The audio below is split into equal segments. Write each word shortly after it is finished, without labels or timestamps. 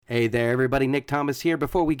Hey there, everybody. Nick Thomas here.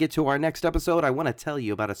 Before we get to our next episode, I want to tell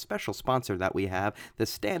you about a special sponsor that we have, the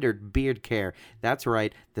Standard Beard Care. That's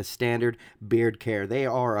right, the Standard Beard Care. They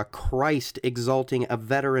are a Christ-exalting, a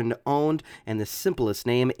veteran-owned, and the simplest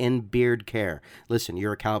name in beard care. Listen,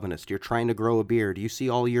 you're a Calvinist. You're trying to grow a beard. You see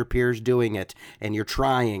all your peers doing it, and you're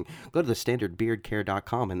trying. Go to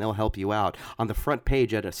thestandardbeardcare.com, and they'll help you out. On the front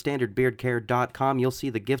page at standardbeardcare.com, you'll see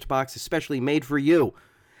the gift box especially made for you.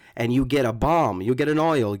 And you get a balm, you get an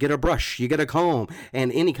oil, you get a brush, you get a comb,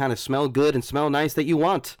 and any kind of smell good and smell nice that you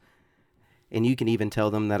want. And you can even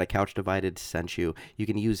tell them that A Couch Divided sent you. You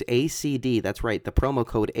can use ACD, that's right, the promo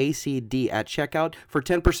code ACD at checkout for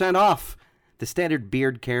 10% off.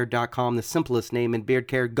 TheStandardBeardCare.com, the simplest name in beard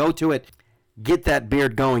care. Go to it. Get that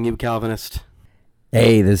beard going, you Calvinist.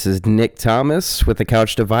 Hey, this is Nick Thomas with A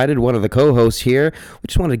Couch Divided, one of the co-hosts here. We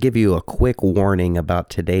just want to give you a quick warning about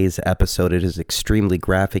today's episode. It is extremely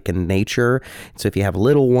graphic in nature. So if you have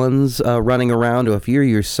little ones running around, or if you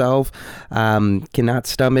yourself cannot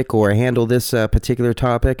stomach or handle this particular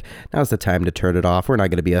topic, now's the time to turn it off. We're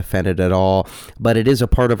not going to be offended at all, but it is a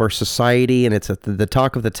part of our society, and it's the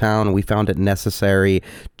talk of the town, and we found it necessary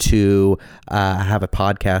to have a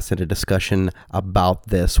podcast and a discussion about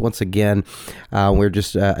this. Once again, we're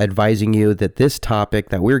just advising you that this topic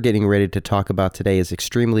that we're getting ready to talk about today is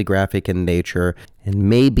extremely graphic in nature and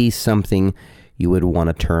may be something you would want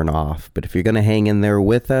to turn off. But if you're going to hang in there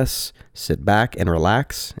with us, sit back and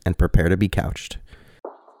relax and prepare to be couched.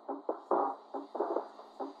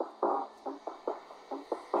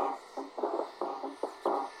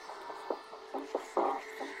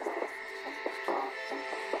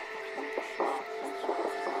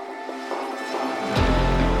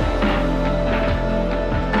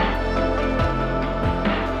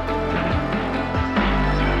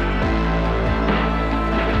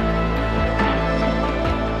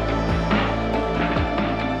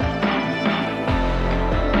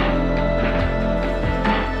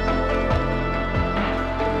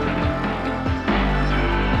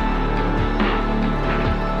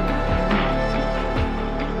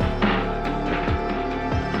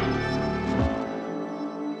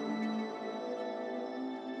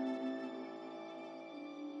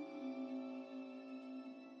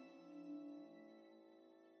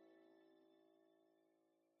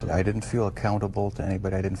 I didn't feel accountable to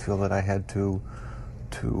anybody. I didn't feel that I had to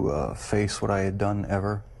face what I had done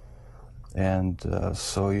ever. And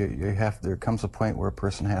so there comes a point where a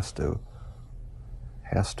person has to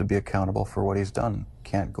be accountable for what he's done.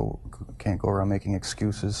 Can't go around making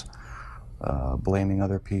excuses, blaming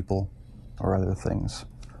other people or other things.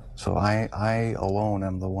 So I alone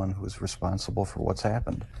am the one who's responsible for what's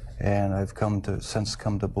happened. And I've since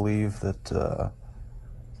come to believe that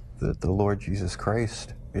the Lord Jesus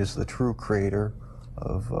Christ is the true creator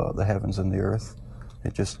of the heavens and the earth.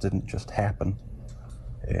 It just didn't just happen.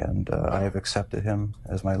 And I have accepted him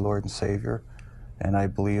as my Lord and Savior, and I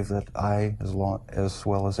believe that I, as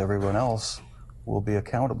well as everyone else, will be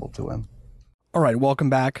accountable to him. All right, welcome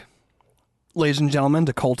back, ladies and gentlemen,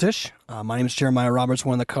 to Cultish. My name is Jeremiah Roberts,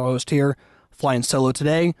 one of the co-hosts here, flying solo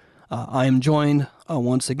today. I am joined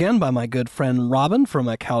once again by my good friend Robyn from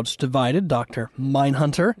A Couch Divided, Dr.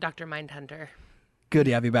 Mindhunter. Dr. Mindhunter. Good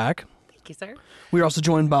to have you back. Thank you, sir. We are also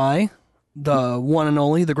joined by the one and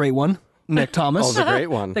only, the great one, Nick Thomas. Oh, the great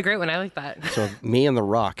one. The great one. I like that. So me and The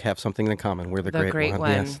Rock have something in common. We're the great one.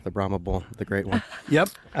 Yes, the Brahma Bull, the great one. Yep.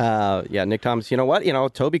 Yeah, Nick Thomas. You know what?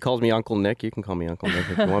 Toby calls me Uncle Nick. You can call me Uncle Nick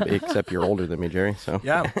if you want, except you're older than me, Jerry. So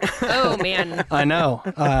Yeah. Oh, man. I know.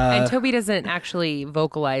 And Toby doesn't actually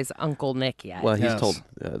vocalize Uncle Nick yet. Well, he's told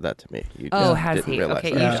that to me. You has didn't he? realize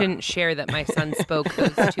Okay, that. you shouldn't share that my son spoke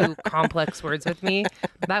those two complex words with me.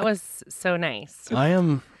 That was so nice.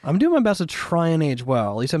 I'm doing my best to try and age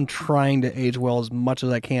well. At least I'm trying to age well as much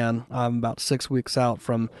as I can. I'm about 6 weeks out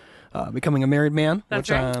from becoming a married man. That's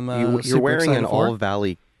which right. I'm You're wearing an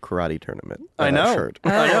All-Valley karate tournament shirt.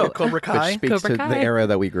 I know. Cobra Kai. Which speaks Cobra to Kai. the era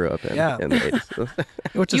that we grew up in in the 80s.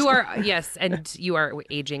 Which is, You are, yes, and you are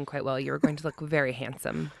aging quite well. You are going to look very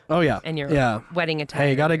handsome. Oh yeah. In your wedding attire. Hey,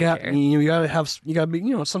 you gotta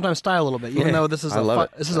be sometimes style a little bit. Even though this is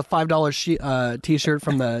this is a $5 T-shirt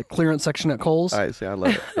from the clearance section at Kohl's. I see. I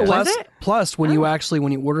love it. Yeah. Was it? Plus, when you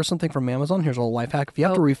order something from Amazon, here's a little life hack. If you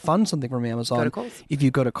have to refund something from Amazon, Go to Kohl's. if you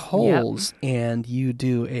go to Kohl's and you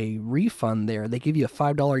do a refund there, they give you a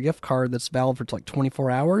 $5 gift card that's valid for like 24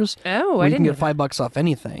 hours. Oh, where I you can didn't get $5 off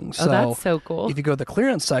anything. So that's so cool. If you go to the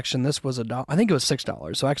clearance section, this was I think it was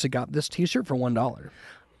 $6. So I actually got this T-shirt for $1.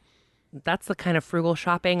 that's the kind of frugal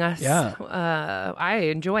shopping I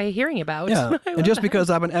enjoy hearing about. Yeah, and just because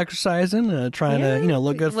I've been exercising, trying to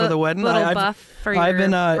look good for the wedding, I've buff for I've your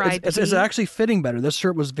been bride it's actually fitting better. This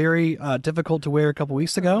shirt was very difficult to wear a couple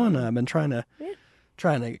weeks ago, and I've been trying to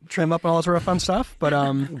trim up and all that sort of fun stuff. But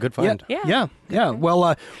Good find. Yeah.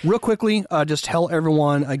 Well, real quickly, just tell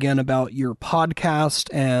everyone again about your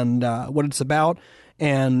podcast and what it's about,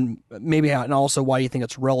 and and also why you think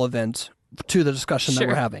it's relevant to the discussion that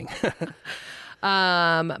we're having.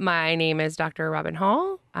 My name is Dr. Robyn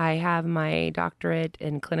Hall. I have my doctorate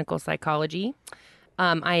in clinical psychology.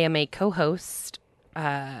 I am a co-host.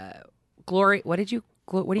 What do you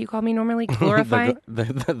call me normally? Glorifying?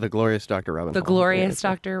 the glorious Dr. Robyn Hall. The glorious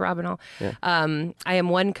Dr. Robyn Hall. Yeah. I am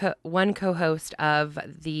one co-host of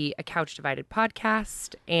the A Couch Divided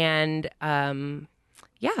podcast. And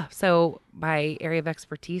so my area of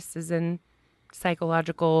expertise is in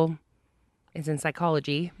psychology,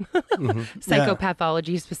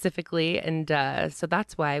 psychopathology specifically. And so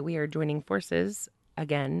that's why we are joining forces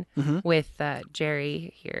again with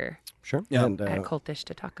Jerry here Sure. at Cultish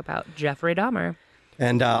to talk about Jeffery Dahmer.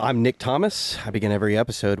 And I'm Nick Thomas. I begin every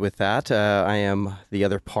episode with that. I am the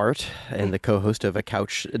other part and the co-host of A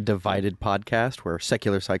Couch Divided podcast, where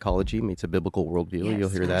secular psychology meets a biblical worldview. Yes, You'll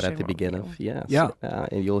hear that at the beginning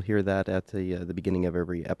and you'll hear that at the beginning of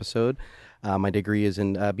every episode. My degree is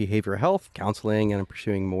in behavioral health, counseling, and I'm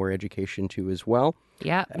pursuing more education too as well.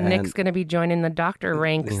 Yeah, Nick's going to be joining the doctor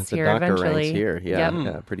ranks the here doctor eventually. Ranks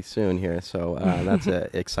here, pretty soon here. So that's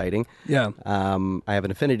exciting. Yeah. I have an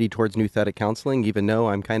affinity towards nouthetic counseling, even though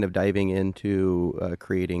I'm kind of diving into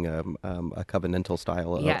creating a covenantal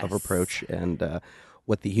style of approach and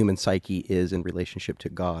what the human psyche is in relationship to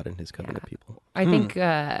God and His covenant people. I think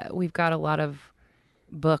we've got a lot of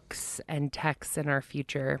books and texts in our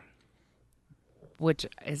future, which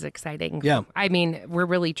is exciting. Yeah. I mean, we're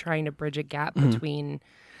really trying to bridge a gap between,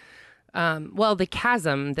 the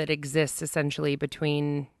chasm that exists essentially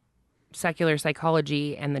between secular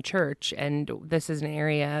psychology and the church. And this is an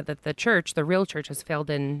area that the real church has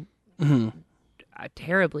failed in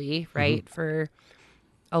terribly, right, for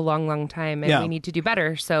a long, long time. And we need to do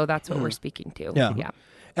better. So that's what we're speaking to. Yeah.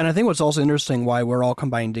 And I think what's also interesting why we're all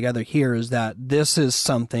combining together here is that this is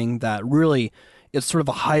something that really... It's sort of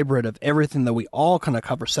a hybrid of everything that we all kind of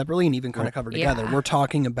cover separately and even kind of cover together. We're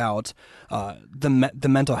talking about the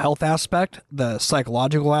mental health aspect, the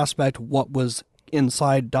psychological aspect, what was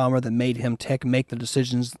inside Dahmer that made him make the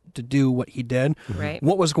decisions to do what he did. Right.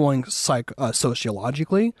 What was going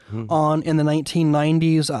sociologically on in the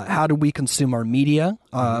 1990s? How do we consume our media?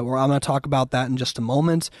 Or I'm going to talk about that in just a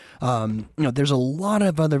moment. There's a lot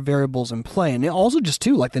of other variables in play, and also just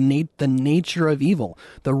too like the nature of evil,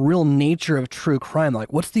 the real nature of true crime.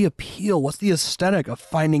 Like, what's the appeal? What's the aesthetic of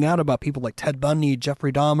finding out about people like Ted Bundy,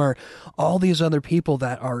 Jeffrey Dahmer, all these other people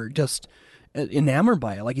that are just enamored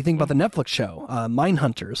by it? Like, you think about the Netflix show,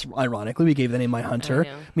 Mindhunters. Ironically, we gave the name Mindhunter.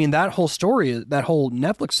 I mean, that whole story, that whole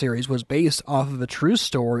Netflix series was based off of a true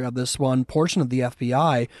story of this one portion of the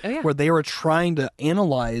FBI where they were trying to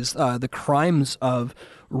analyze the crimes of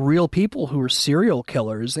real people who were serial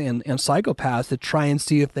killers and psychopaths to try and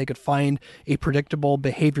see if they could find a predictable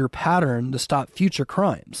behavior pattern to stop future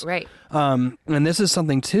crimes. Right. And this is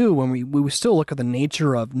something, too, when we still look at the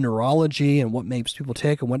nature of neurology and what makes people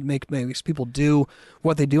tick and what makes people do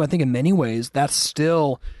what they do. I think in many ways that's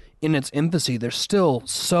still in its infancy. There's still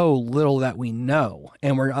so little that we know,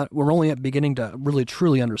 and we're only at beginning to really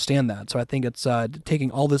truly understand that. So I think it's taking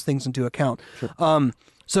all these things into account. Sure.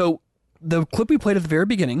 So the clip we played at the very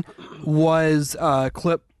beginning was a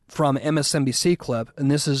clip from MSNBC clip,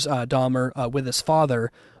 and this is Dahmer with his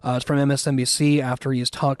father. It's from MSNBC after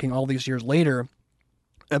he's talking all these years later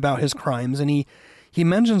about his crimes, and he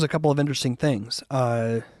mentions a couple of interesting things.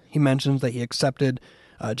 He mentions that he accepted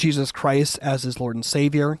Jesus Christ as his Lord and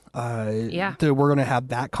Savior. We're going to have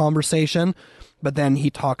that conversation, but then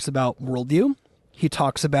he talks about worldview. He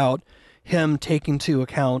talks about him taking into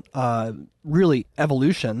account really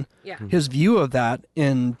evolution, his view of that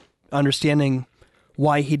in understanding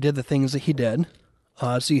why he did the things that he did.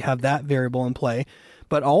 So you have that variable in play,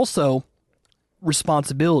 but also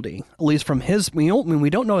responsibility, at least from his, we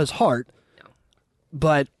don't know his heart,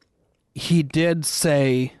 but he did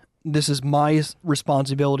say, this is my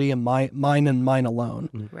responsibility and mine and mine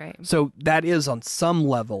alone. Right. So that is on some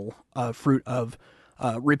level fruit of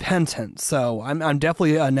repentance. So I'm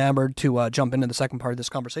definitely enamored to jump into the second part of this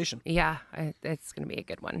conversation. Yeah, it's going to be a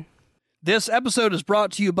good one. This episode is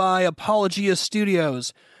brought to you by Apologia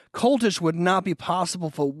Studios. Cultish would not be possible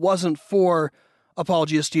if it wasn't for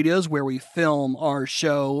Apologia Studios, where we film our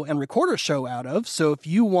show and record our show out of. So if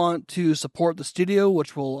you want to support the studio,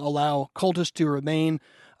 which will allow Cultish to remain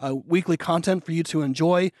weekly content for you to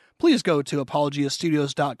enjoy, please go to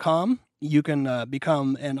apologiastudios.com. You can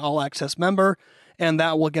become an all-access member, and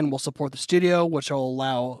that will support the studio, which will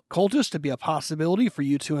allow Cultish to be a possibility for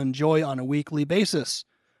you to enjoy on a weekly basis.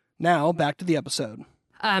 Now, back to the episode.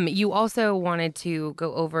 You also wanted to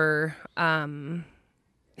go over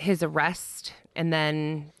his arrest and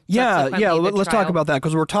then let's talk about that,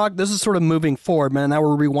 because this is sort of moving forward, man. Now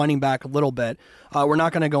we're rewinding back a little bit. We're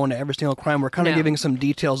not going to go into every single crime. We're kind of giving some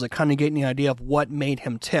details that kind of get an idea of what made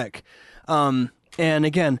him tick. And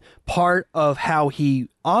again, part of how he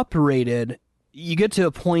operated, you get to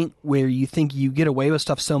a point where you think you get away with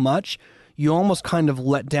stuff so much, you almost kind of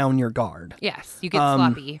let down your guard. Yes, you get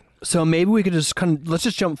sloppy. So maybe we could let's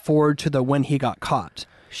just jump forward to when he got caught.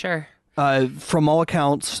 Sure. From all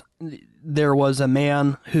accounts, there was a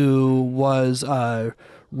man who was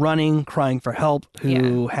running, crying for help,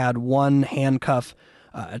 who had one handcuff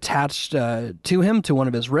attached to him, to one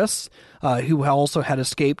of his wrists, who also had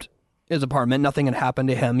escaped his apartment. Nothing had happened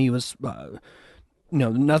to him. He was,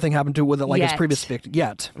 nothing happened to with it like his previous victim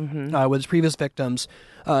yet. Mm-hmm. With his previous victims,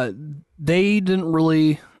 they didn't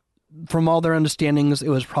really. From all their understandings, it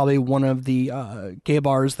was probably one of the gay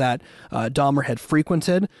bars that Dahmer had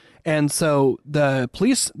frequented. And so the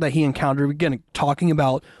police that he encountered, again, talking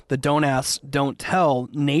about the don't ask, don't tell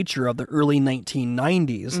nature of the early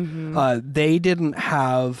 1990s, they didn't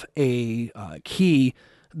have a key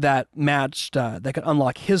that matched, that could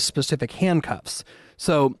unlock his specific handcuffs.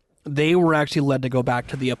 So they were actually led to go back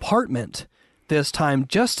to the apartment this time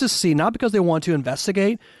just to see, not because they want to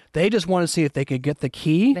investigate, they just want to see if they could get the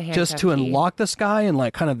key just to unlock this guy and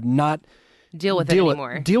kind of not deal with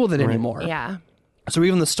it anymore. Yeah. So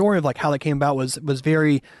even the story of how that came about was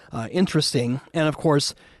very interesting. And of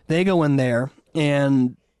course, they go in there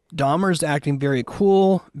and Dahmer's acting very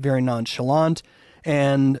cool, very nonchalant,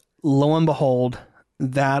 and lo and behold,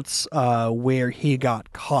 that's where he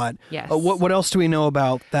got caught. Yes. What else do we know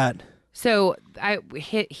about that? So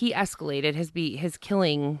he escalated his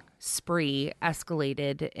killing spree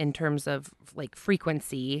escalated in terms of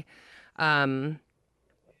frequency in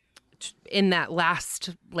that last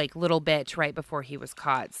little bit right before he was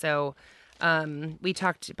caught. So we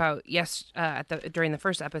talked about during the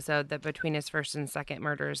first episode that between his first and second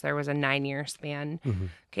murders there was a 9-year span. Mm-hmm.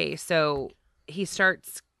 Okay, so he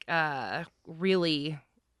starts really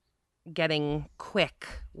getting quick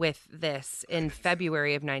with this in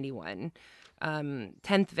February of 91.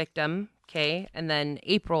 10th victim, okay, and then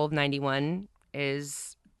April of 91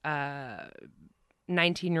 is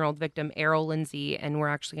 19-year-old victim Errol Lindsay, and we're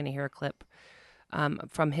actually going to hear a clip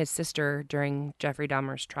from his sister during Jeffrey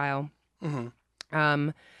Dahmer's trial. Mm-hmm.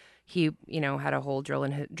 He, had a hole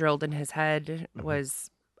drilled in his head,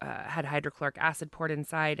 was had hydrochloric acid poured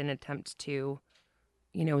inside in an attempt to,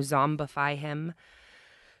 zombify him.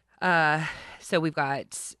 So we've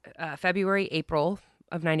got February, April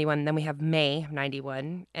of 91, then we have May of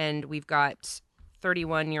 91, and we've got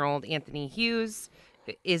 31-year-old Anthony Hughes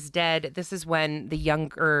is dead. This is when the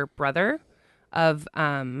younger brother of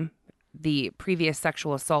the previous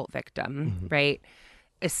sexual assault victim, right,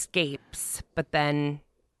 escapes, but then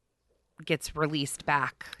gets released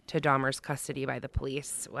back to Dahmer's custody by the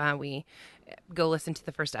police. We go listen to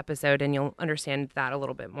the first episode and you'll understand that a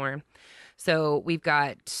little bit more. So we've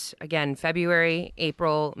got, again, February,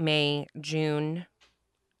 April, May, June.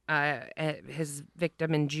 His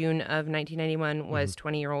victim in June of 1991 was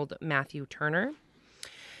 20-year-old Matthew Turner.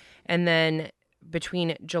 And then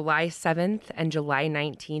between July 7th and July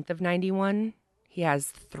 19th of 91, he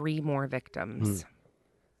has 3 more victims.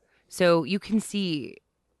 So you can see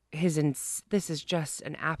this is just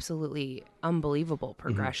an absolutely unbelievable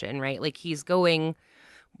progression, right? He's going,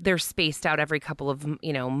 they're spaced out every couple of,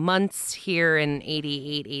 months here in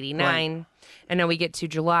 88, 89. Right. And now we get to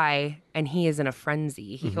July and he is in a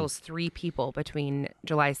frenzy. He kills 3 people between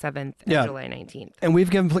July 7th and July 19th. And we've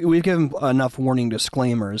given enough warning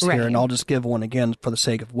disclaimers here, and I'll just give one again for the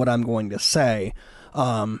sake of what I'm going to say.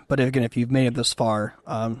 But again, if you've made it this far,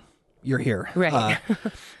 you're here. Right.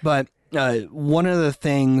 But one of the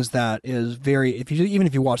things that is even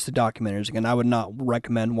if you watch the documentaries, again, I would not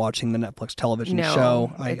recommend watching the Netflix television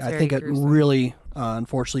show. I think it really,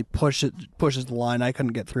 unfortunately, pushes the line. I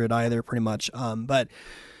couldn't get through it either, pretty much. But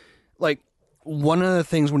one of the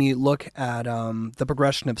things when you look at the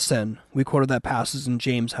progression of sin, we quoted that passage in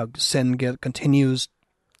James, how sin continues.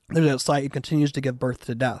 There's that site, it continues to give birth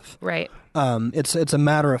to death. Right. It's a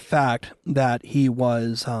matter of fact that he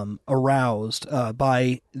was aroused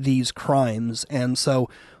by these crimes, and so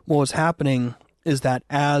what was happening is that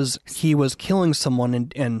as he was killing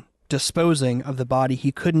someone and disposing of the body,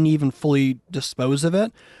 he couldn't even fully dispose of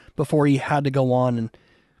it before he had to go on and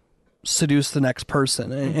seduce the next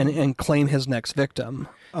person and claim his next victim.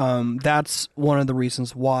 That's one of the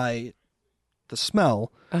reasons why the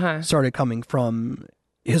smell started coming from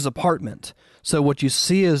his apartment. So what you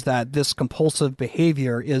see is that this compulsive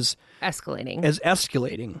behavior is escalating,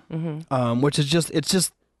 which is just,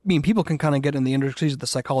 I mean, people can kind of get in the intricacies of the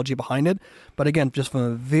psychology behind it, but again, just from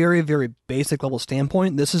a very, very basic level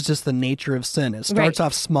standpoint, this is just the nature of sin. It starts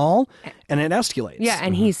off small and it escalates. Yeah,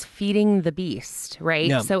 and he's feeding the beast, right?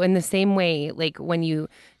 Yeah. So in the same way, like when you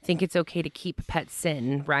think it's okay to keep pet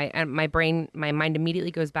sin, right? And my mind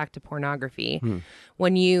immediately goes back to pornography.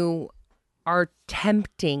 When you are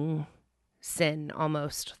tempting sin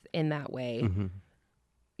almost in that way,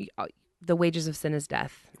 the wages of sin is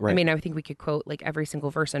death. Right. I mean, I think we could quote like every single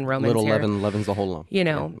verse in Romans. Little here. leaven leavens the whole lump. You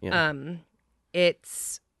know,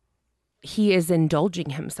 he is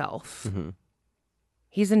indulging himself.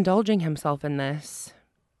 He's indulging himself in this.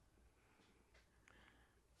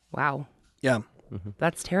 Wow. Yeah.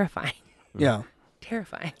 That's terrifying. Yeah.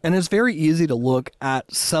 Terrifying. And it's very easy to look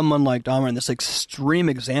at someone like Dahmer in this extreme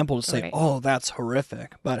example to say, "Oh, that's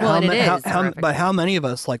horrific." But how many of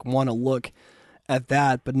us like want to look at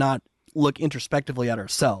that, but not look introspectively at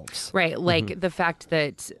ourselves? Right. Like the fact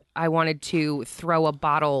that I wanted to throw a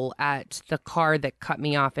bottle at the car that cut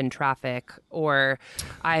me off in traffic, or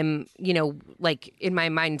I'm, like in my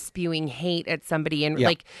mind spewing hate at somebody, and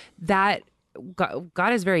like that.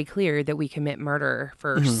 God is very clear that we commit murder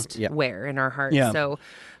first where in our hearts. Yeah. So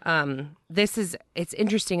it's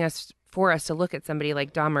interesting for us to look at somebody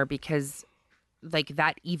like Dahmer, because like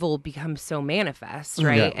that evil becomes so manifest,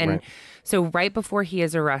 right? So right before he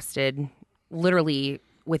is arrested, literally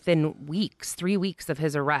within 3 weeks of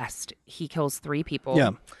his arrest, he kills 3 people.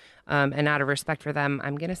 Yeah. And out of respect for them,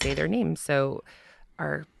 I'm going to say their names. So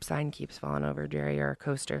our sign keeps falling over, Jerry, our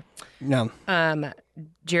coaster. No.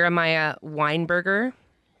 Jeremiah Weinberger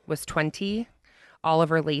was 20.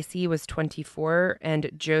 Oliver Lacey was 24. And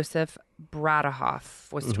Joseph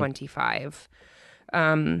Bradahoff was 25.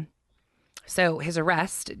 So his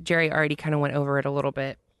arrest, Jerry already kind of went over it a little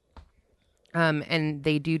bit. And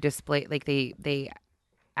they do display, like they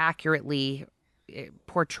accurately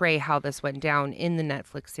portray how this went down in the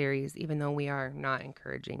Netflix series, even though we are not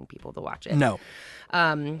encouraging people to watch it. No.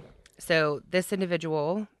 So this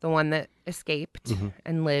individual, the one that escaped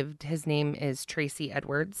and lived, his name is Tracy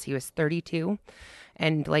Edwards. He was 32.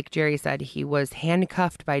 And like Jerry said, he was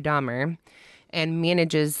handcuffed by Dahmer and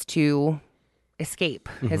manages to escape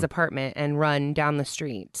his apartment and run down the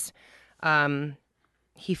street.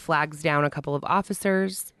 He flags down a couple of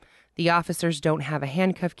officers. The officers don't have a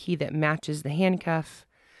handcuff key that matches the handcuff.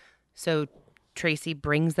 So Tracy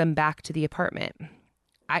brings them back to the apartment.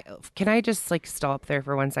 Can I just like stop there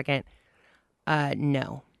for 1 second?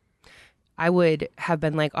 No. I would have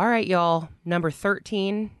been like, all right, y'all, number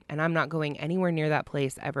 13, and I'm not going anywhere near that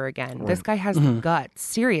place ever again. Right. This guy has the guts.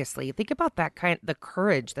 Seriously, think about the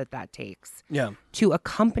courage that takes. Yeah. To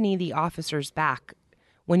accompany the officers back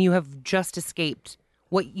when you have just escaped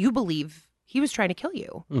what you believe he was trying to kill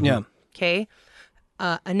you. Yeah. Okay.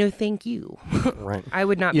 No, thank you. Right. I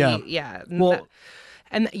would not be. Yeah. Well,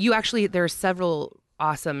 and you actually, there are several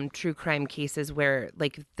awesome true crime cases where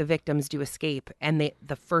like the victims do escape, and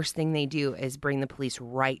the first thing they do is bring the police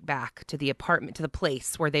right back to the apartment, to the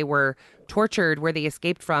place where they were tortured, where they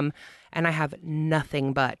escaped from. And I have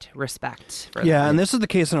nothing but respect for them. And this is the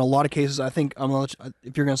case in a lot of cases. I think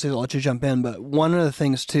if you're going to say that, I'll let you jump in. But one of the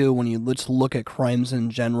things too, when you let's look at crimes in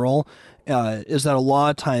general, is that a lot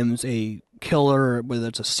of times a killer, whether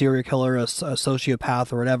it's a serial killer, a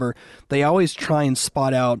sociopath, or whatever, they always try and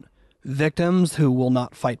spot out victims who will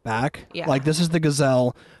not fight back. Yeah. Like this is the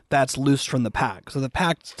gazelle that's loose from the pack. So the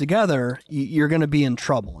pack's together, you're going to be in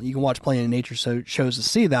trouble. You can watch plenty of nature shows to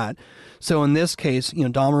see that. So in this case,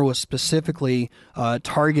 Dahmer was specifically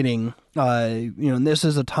targeting, and this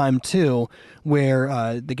is a time too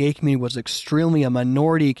where the gay community was extremely a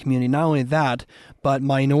minority community. Not only that, but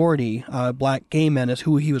minority black gay men is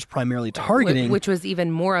who he was primarily targeting, which was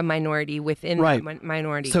even more a minority within the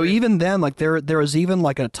minority. So group. even then, like there was even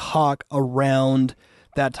like a talk around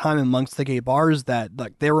that time amongst the gay bars that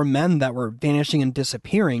like there were men that were vanishing and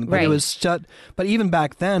disappearing, but it was just. But even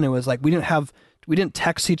back then, it was like we didn't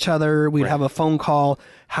text each other. We'd have a phone call.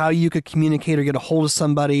 How you could communicate or get a hold of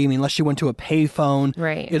somebody, unless you went to a pay phone.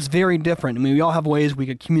 Right. It's very different. We all have ways we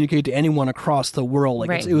could communicate to anyone across the world.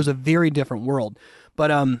 Like it was a very different world. But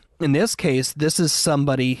in this case, this is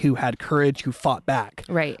somebody who had courage, who fought back.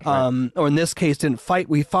 Right. Or in this case, didn't fight.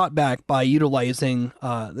 We fought back by utilizing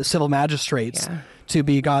the civil magistrates to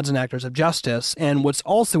be gods and actors of justice. And what's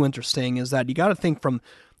also interesting is that you got to think from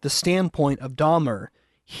the standpoint of Dahmer.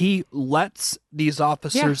 He lets these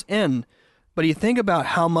officers in, but you think about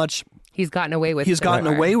how much he's gotten away with. He's gotten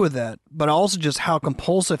away with it, but also just how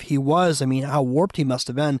compulsive he was. I mean, how warped he must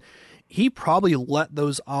have been. He probably let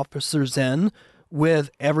those officers in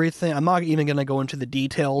with everything. I'm not even going to go into the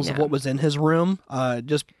details of what was in his room.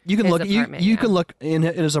 Just you can look. You can look in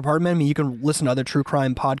his apartment. I mean, you can listen to other true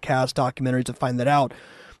crime podcasts, documentaries to find that out.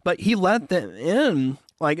 But he let them in,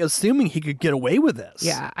 like assuming he could get away with this.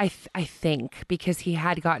 Yeah, I think because he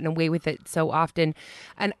had gotten away with it so often,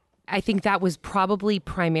 and I think that was probably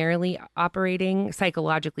primarily operating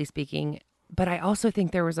psychologically speaking. But I also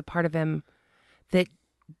think there was a part of him that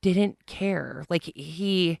didn't care. Like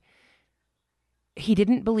he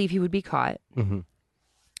didn't believe he would be caught. Mm-hmm.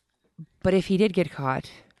 But if he did get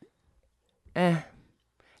caught, it's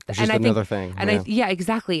just another thing. And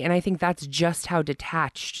exactly. And I think that's just how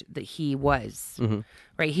detached that he was. Mm-hmm.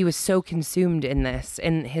 Right? He was so consumed in this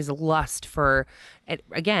and his lust for it.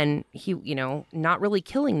 Again, he, not really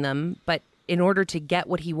killing them, but in order to get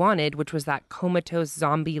what he wanted, which was that comatose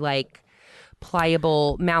zombie-like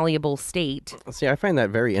pliable, malleable state. See, I find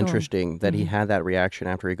that very interesting that he had that reaction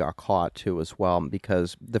after he got caught too as well,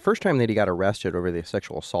 because the first time that he got arrested over the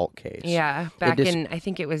sexual assault case. Yeah, back in, I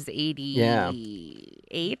think it was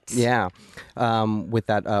 88. Yeah, with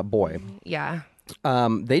that boy. Yeah.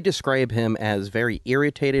 They describe him as very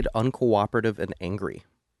irritated, uncooperative, and angry.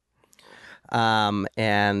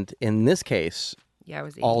 And in this case, it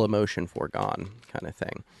was all emotion foregone kind of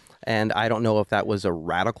thing. And I don't know if that was a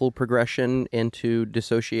radical progression into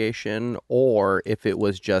dissociation or if it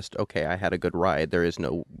was just, okay, I had a good ride. There is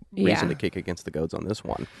no reason to kick against the goads on this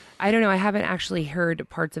one. I don't know. I haven't actually heard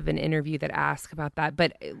parts of an interview that ask about that.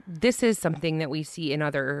 But this is something that we see in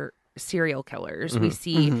other serial killers. We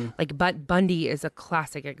see, like, Bundy is a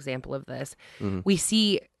classic example of this. We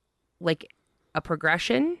see, like, a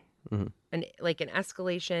progression, an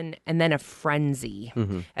escalation, and then a frenzy.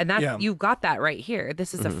 And that you've got that right here.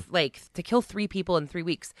 This is to kill 3 people in 3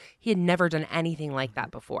 weeks. He had never done anything like that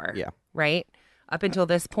before. Yeah. Right? Up until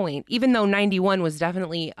this point, even though 91 was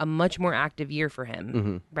definitely a much more active year for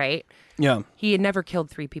him, right? Yeah. He had never killed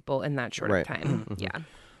 3 people in that short of time. Yeah.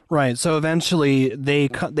 Right. So eventually they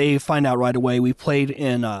find out right away. We played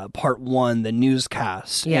in part 1, the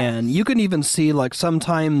newscast. Yes. And you can even see, like,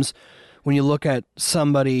 sometimes when you look at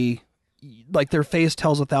somebody, like, their face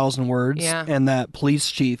tells 1,000 words. Yeah. And that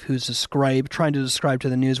police chief who's trying to describe to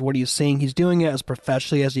the news what he's seeing, he's doing it as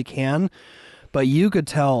professionally as he can. But you could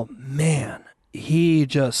tell, man, he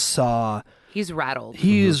just saw... He's rattled.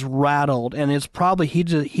 He's rattled, and it's probably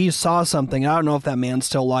he saw something. I don't know if that man's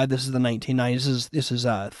still alive. This is the 1990s. This is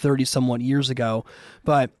 30-somewhat years ago.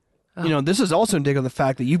 But, this is also indicative of the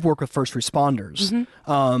fact that you've worked with first responders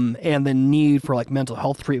and the need for, like, mental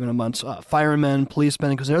health treatment amongst firemen,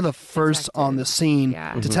 policemen, because they're the first on the scene,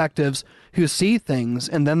 detectives who see things,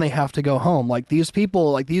 and then they have to go home. Like, these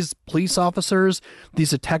people, like these police officers, these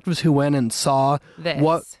detectives who went and saw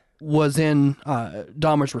what was in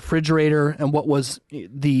Dahmer's refrigerator and what was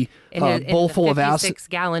the bowl full of acid.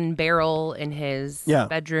 56-gallon barrel in his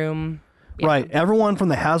bedroom. Yeah. Right. Everyone from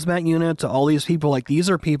the hazmat unit to all these people, like,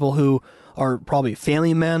 these are people who are probably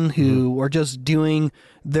family men who are just doing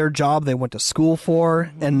their job they went to school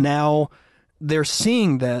for, and now they're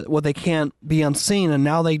seeing that what they can't be unseen, and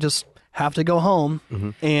now they just have to go home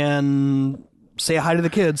and say hi to the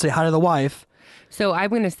kids, say hi to the wife. So I'm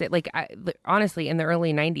going to say, like, honestly, in the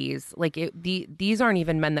early 90s, like, these aren't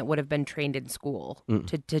even men that would have been trained in school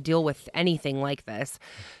to deal with anything like this.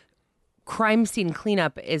 Crime scene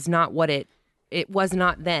cleanup is not what it was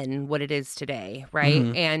not then what it is today, right?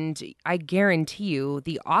 And I guarantee you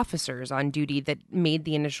the officers on duty that made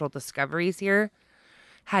the initial discoveries here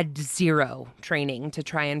had zero training to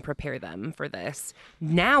try and prepare them for this.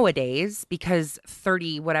 Nowadays, because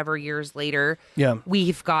 30 whatever years later,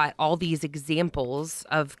 we've got all these examples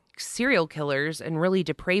of serial killers and really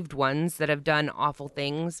depraved ones that have done awful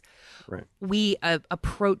things. Right. We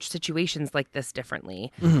approach situations like this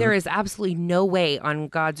differently. There is absolutely no way on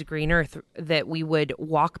God's green earth that we would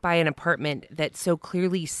walk by an apartment that so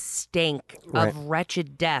clearly stank of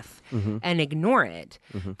wretched death and ignore it.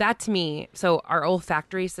 That, to me, so our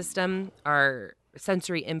olfactory system, our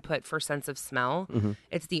sensory input for sense of smell,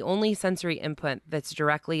 it's the only sensory input that's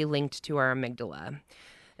directly linked to our amygdala.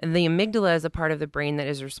 And the amygdala is a part of the brain that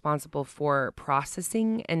is responsible for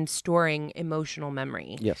processing and storing emotional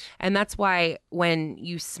memory. Yes. And that's why when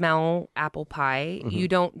you smell apple pie, you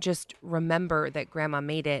don't just remember that grandma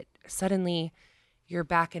made it. Suddenly, you're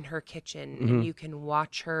back in her kitchen and you can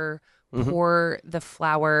watch her pour the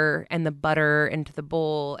flour and the butter into the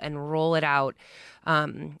bowl and roll it out.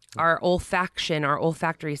 Our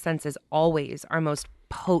olfactory sense is always our most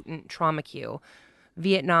potent trauma cue.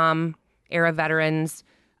 Vietnam era veterans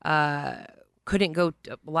couldn't go,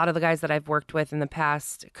 a lot of the guys that I've worked with in the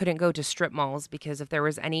past couldn't go to strip malls because if there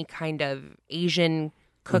was any kind of Asian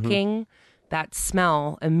cooking, that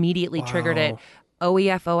smell immediately triggered it.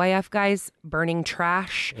 OEF guys burning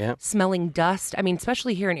trash, smelling dust. I mean,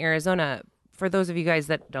 especially here in Arizona, for those of you guys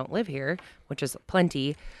that don't live here, which is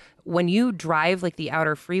plenty, when you drive like the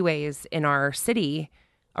outer freeways in our city,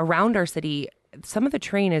 around our city, some of the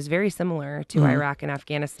terrain is very similar to Iraq and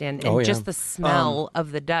Afghanistan. And just the smell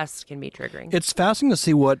of the dust can be triggering. It's fascinating to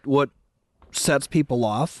see what sets people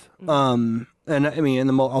off. And I mean,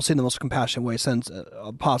 I'll say in the most compassionate way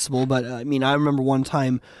possible. But I mean, I remember one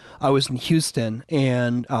time I was in Houston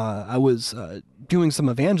and I was doing some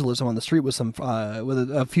evangelism on the street with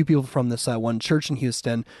a few people from this one church in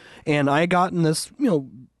Houston, and I got in this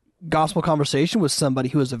gospel conversation with somebody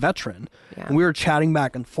who was a veteran, and we were chatting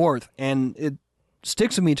back and forth, and it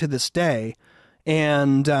sticks with me to this day.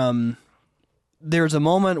 And there's a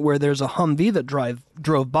moment where there's a Humvee that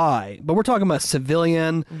drove by, but we're talking about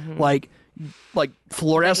civilian, like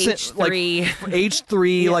fluorescent,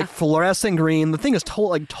 H3, like fluorescent green. The thing is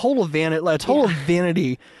total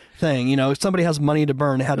vanity thing. Somebody has money to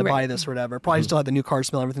burn, had to buy this or whatever. Probably still had the new car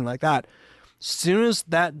smell, everything like that. As soon as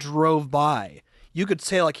that drove by, you could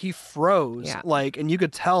say like he froze, and you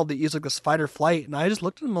could tell that he's like this fight or flight. And I just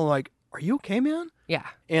looked at him like, "Are you okay, man?" Yeah.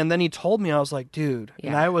 And then he told me, I was like, dude.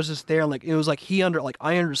 And I was just there, like, it was like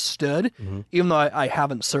I understood, even though I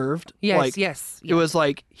haven't served. Yes. It was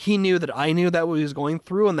like he knew that I knew that what he was going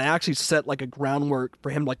through, and they actually set like a groundwork for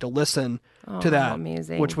him like to listen to that,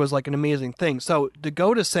 which was like an amazing thing. So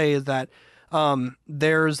to say is that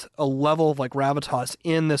there's a level of like gravitas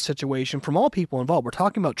in this situation from all people involved. We're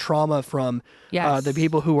talking about trauma from the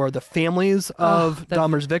people who are the families of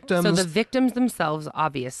Dahmer's victims. So the victims themselves,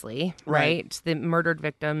 obviously, right? The murdered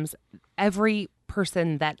victims, every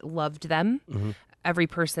person that loved them, every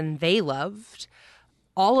person they loved,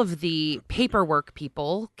 all of the paperwork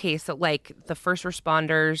people, so like the first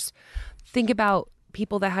responders. Think about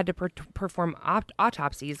people that had to perform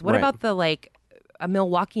autopsies. What about a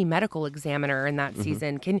Milwaukee medical examiner in that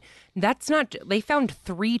season? They found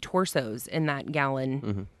 3 torsos in that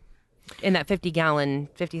gallon, in that 56-gallon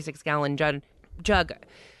jug.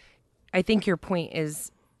 I think your point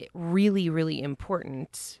is really, really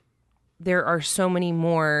important. There are so many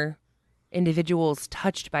more individuals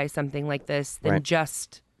touched by something like this than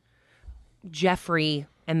just Jeffrey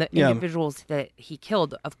and the individuals that he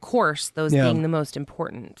killed. Of course, those being the most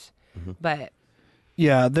important, but.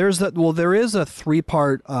 Yeah, there is a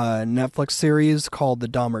 3-part Netflix series called The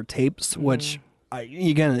Dahmer Tapes, which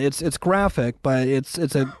it's graphic, but it's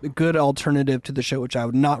a good alternative to the show, which I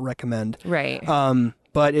would not recommend. Right.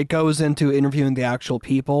 But it goes into interviewing the actual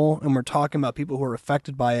people, and we're talking about people who are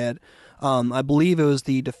affected by it. I believe it was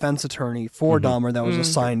the defense attorney for Dahmer that was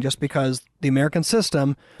assigned, just because the American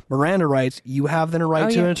system, Miranda rights, you have the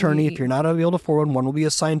right to an attorney. If you're not able to afford one will be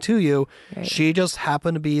assigned to you. Right. She just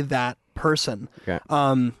happened to be that person. Okay.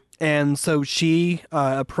 And so she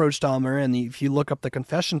approached Dahmer, and if you look up the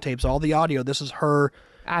confession tapes, all the audio, this is her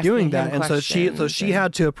doing that. And so she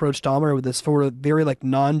had to approach Dahmer with this sort of very like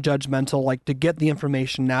non-judgmental, to get the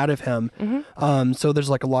information out of him. So there's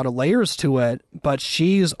like a lot of layers to it, but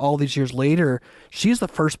she's, all these years later, she's the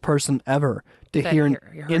first person ever to hear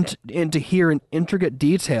in intricate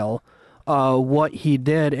detail what he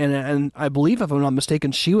did. And I believe, if I'm not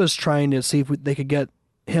mistaken, she was trying to see if they could get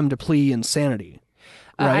him to plea insanity.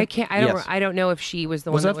 Right? I don't know if she was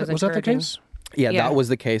the one that was encouraging. Was that the case? Yeah, that was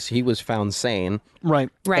the case. He was found sane. Right.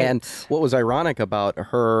 And what was ironic about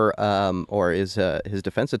her, his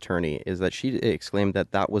defense attorney, is that she exclaimed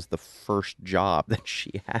that was the first job that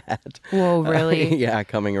she had. Whoa, really?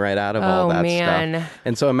 Coming right out of all that stuff.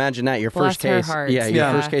 And so imagine that, your first case.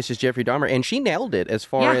 First case is Jeffrey Dahmer, and she nailed it as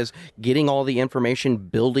far as getting all the information,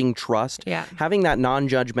 building trust, having that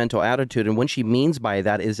non-judgmental attitude. And what she means by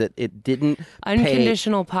that is that it didn't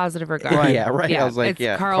unconditional positive regard. Right. I was like,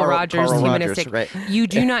 it's Carl Rogers' humanistic unrealistic. right. You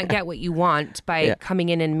do not get what you want by coming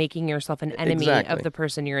in and making yourself an enemy of the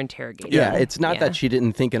person you're interrogating. Yeah, it's not that she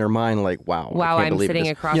didn't think in her mind, like, wow, I can't I'm believe sitting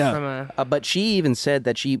this. across from a... But she even said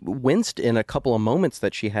that she winced in a couple of moments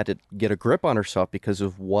that she had to get a grip on herself because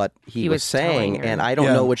of what he was saying. And I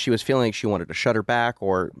don't know what she was feeling. She wanted to shut her back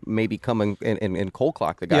or maybe come and cold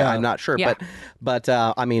clock the guy. Yeah. I'm not sure. Yeah. But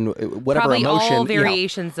I mean, whatever Probably emotion. all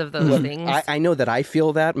variations of those things. I know that I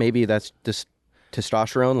feel that. Maybe that's just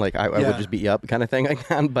testosterone, like I would just beat you up kind of thing like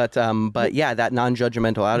that. But yeah, that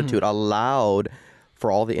non-judgmental attitude allowed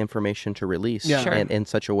for all the information to release in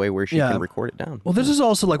such a way where she can record it down. Well, this is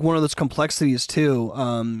also like one of those complexities too.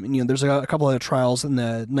 There's a couple of trials in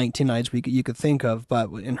the 1990s you could think of, but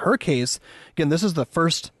in her case, again, this is the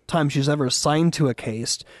first time she's ever assigned to a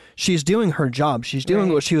case. She's doing her job. She's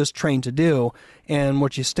doing what she was trained to do, and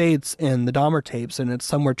what she states in the Dahmer tapes, and it's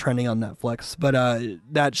somewhere trending on Netflix, but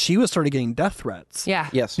that she was started getting death threats. Yeah.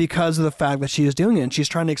 Yes. Because of the fact that she was doing it, and she's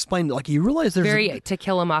trying to explain, like, you realize there's... Very To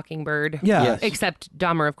Kill a Mockingbird. Yeah. Yes. Except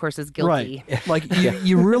Dahmer, of course, is guilty. Right. Like,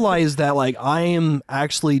 you realize that, like, I am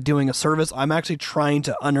actually doing a service. I'm actually trying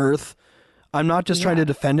to unearth... I'm not just trying to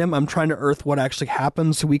defend him. I'm trying to unearth what actually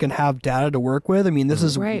happened so we can have data to work with. I mean, this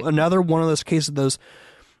is another one of those cases, those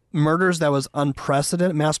murders that was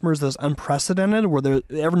unprecedented, mass murders that was unprecedented,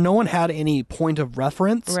 where no one had any point of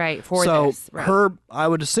reference. Right, for so this. Right. her, I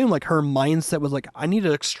would assume, like, her mindset was like, I need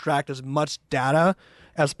to extract as much data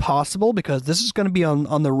as possible because this is going to be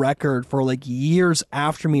on the record for like years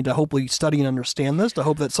after me to hopefully study and understand this, to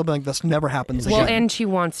hope that something like this never happens again. Well, and she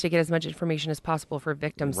wants to get as much information as possible for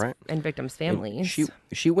victims and victims' families. And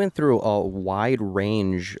she went through a wide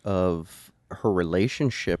range of her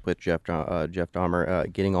relationship with Jeff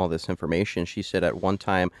Dahmer, getting all this information. She said at one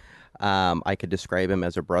time, I could describe him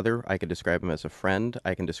as a brother. I could describe him as a friend.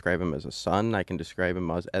 I can describe him as a son. I can describe him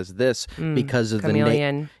as this because of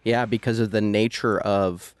because of the nature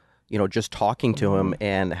of just talking to him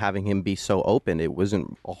and having him be so open. It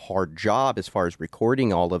wasn't a hard job as far as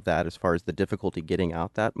recording all of that, as far as the difficulty getting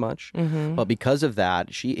out that much. But because of that,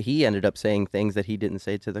 he ended up saying things that he didn't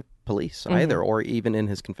say to the police either, or even in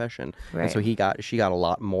his confession. Right. And so she got a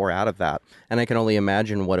lot more out of that. And I can only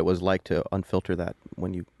imagine what it was like to unfilter that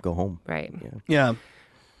when you go home. Right. Yeah.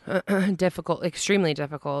 Difficult, extremely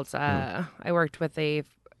difficult. I worked with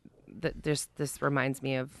this reminds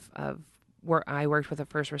me of where I worked with a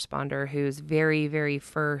first responder whose very, very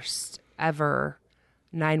first ever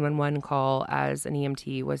 911 call as an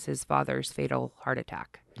EMT was his father's fatal heart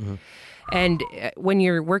attack. And when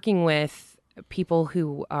you're working with people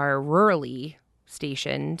who are rurally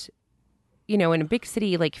stationed, in a big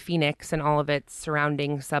city like Phoenix and all of its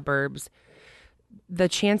surrounding suburbs, the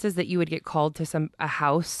chances that you would get called to a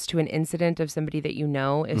house to an incident of somebody that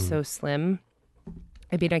is so slim.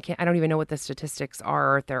 I mean, I don't even know what the statistics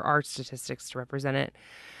are, or if there are statistics to represent it.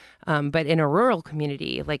 But in a rural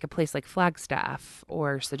community, like a place like Flagstaff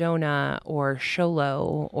or Sedona or Show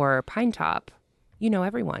Low or Pine Top,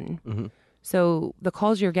 everyone. So the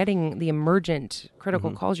calls you're getting, the emergent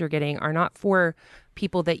critical calls you're getting, are not for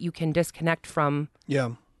people that you can disconnect from. Yeah.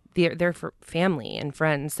 They're for family and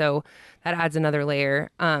friends. So that adds another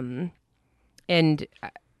layer. And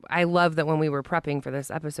I love that when we were prepping for this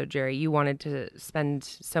episode, Jerry, you wanted to spend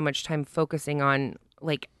so much time focusing on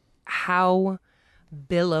like how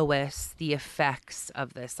billows the effects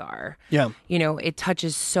of this are. Yeah. It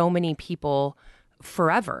touches so many people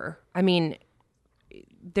forever. I mean,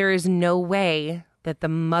 there is no way that the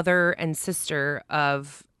mother and sister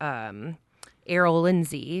of Errol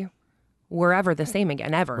Lindsay were ever the same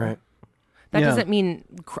again, ever. Right. That doesn't mean,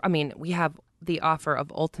 we have the offer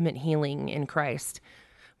of ultimate healing in Christ,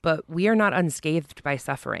 but we are not unscathed by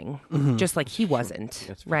suffering, just like he wasn't,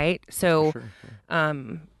 right? So,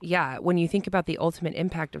 when you think about the ultimate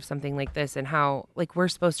impact of something like this and how, like, we're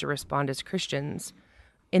supposed to respond as Christians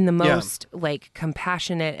in the most, like,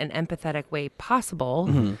 compassionate and empathetic way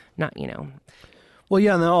possible, not, Well,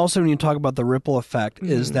 yeah, and then also when you talk about the ripple effect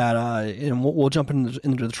is that, and we'll jump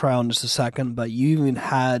into the trial in just a second, but you even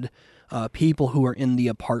had people who were in the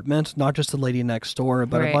apartment, not just the lady next door,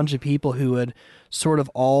 but a bunch of people who would sort of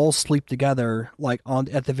all sleep together, like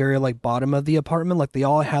at the very like bottom of the apartment, like they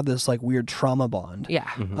all had this like weird trauma bond. Yeah.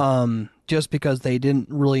 Just because they didn't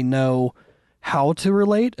really know how to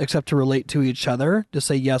relate, except to relate to each other, to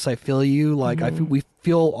say, yes, I feel you. Like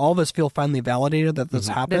all of us feel finally validated that this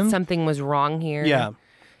happened. That something was wrong here. Yeah.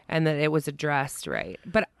 And that it was addressed, right?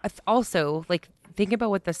 But also, like, think about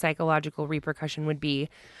what the psychological repercussion would be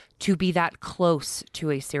to be that close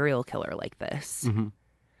to a serial killer like this.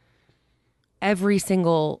 Every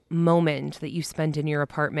single moment that you spent in your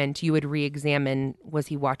apartment, you would re-examine, was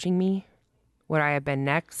he watching me? would I have been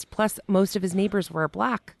next? Plus, most of his neighbors were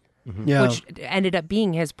black, Yeah. which ended up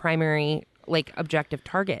being his primary objective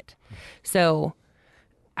target. So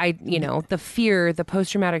the fear, the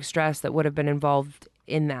post-traumatic stress that would have been involved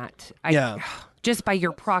in that, just by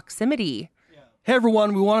your proximity. Hey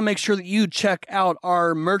everyone, we want to make sure that you check out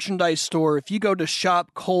our merchandise store. If you go to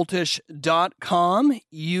shopcultish.com,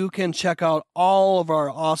 you can check out all of our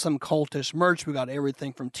awesome Cultish merch. We got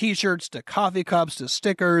everything from t-shirts to coffee cups to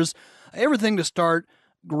stickers, everything to start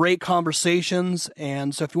great conversations.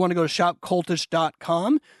 And so if you want to go to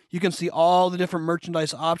shopcultish.com, you can see all the different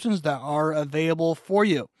merchandise options that are available for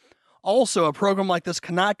you. Also, a program like this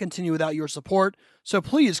cannot continue without your support, so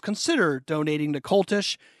please consider donating to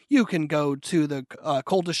Cultish. You can go to the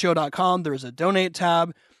cultishtshow.com. There's a donate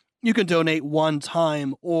tab. You can donate one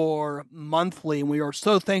time or monthly, and we are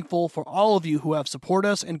so thankful for all of you who have supported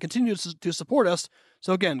us and continue to support us.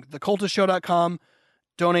 So again, the cultishtshow.com,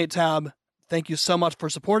 donate tab. Thank you so much for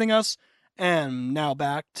supporting us. And now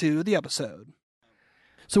back to the episode.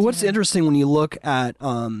 So what's interesting when you look at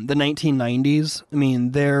the 1990s, I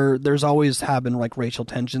mean, there's always have been racial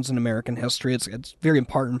tensions in American history. It's very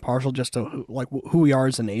part and parcel just to who we are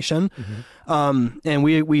as a nation. And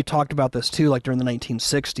we talked about this too, during the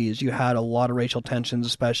 1960s, you had a lot of racial tensions,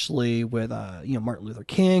 especially with Martin Luther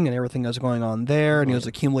King and everything that was going on there, and it was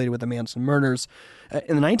accumulated with the Manson murders.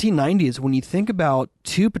 In the 1990s, when you think about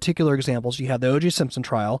two particular examples, you have the O.J. Simpson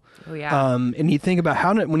trial. Oh yeah. And you think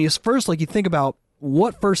about when you first you think about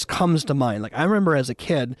what first comes to mind? I remember as a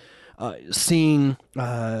kid seeing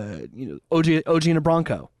OJ in a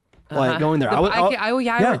Bronco, going there.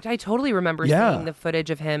 I totally remember seeing the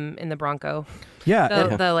footage of him in the Bronco.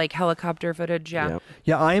 The helicopter footage. Yeah.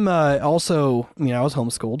 I'm also. I was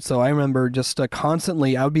homeschooled, so I remember just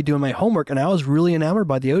constantly. I would be doing my homework, and I was really enamored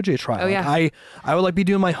by the OJ trial. Oh yeah. I would be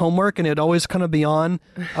doing my homework, and it'd always kind of be on,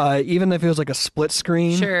 even if it was a split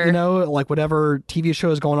screen. Sure. Whatever TV show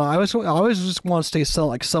is going on. I always just want to stay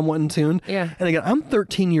somewhat in tune. Yeah. And again, I'm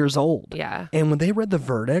 13 years old. Yeah. And when they read the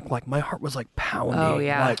verdict, my heart was pounding. Oh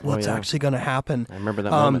yeah. What's actually going to happen? I remember that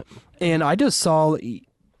moment. And I just saw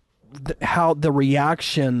how the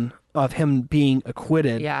reaction of him being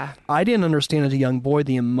acquitted. Yeah. I didn't understand as a young boy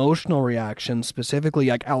the emotional reaction, specifically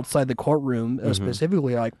outside the courtroom,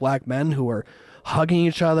 specifically black men who were hugging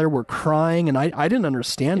each other, were crying, and I didn't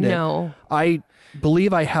understand it. No. I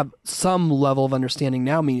believe I have some level of understanding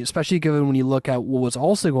now. I mean, especially given when you look at what was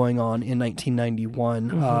also going on in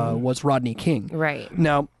 1991 was Rodney King. Right.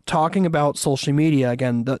 Now, talking about social media,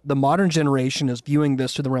 again, the modern generation is viewing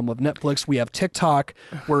this to the realm of Netflix. We have TikTok,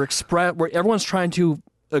 where everyone's trying to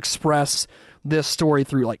express this story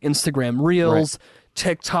through Instagram Reels,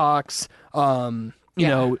 TikToks,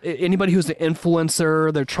 anybody who's an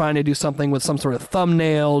influencer, they're trying to do something with some sort of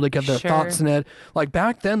thumbnail to get their thoughts in it.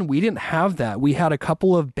 Back then, we didn't have that. We had a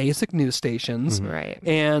couple of basic news stations. Right.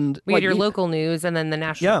 And we had your local news and then the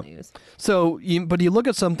national news. So, but you look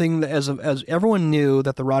at something that as everyone knew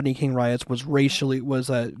that the Rodney King riots was racially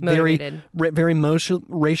motivated. very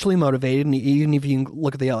racially motivated. And even if you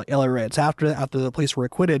look at the LA riots after the police were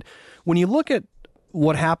acquitted, when you look at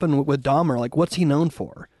what happened with Dahmer, what's he known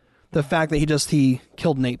for? The fact that he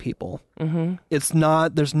killed 8 people. Mm-hmm.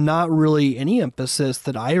 There's not really any emphasis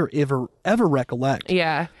that I ever recollect.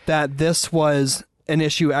 Yeah. That this was an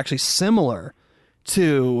issue actually similar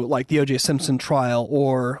to the O.J. Simpson trial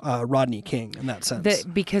or Rodney King in that sense.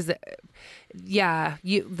 You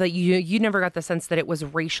never got the sense that it was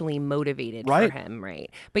racially motivated for him, right?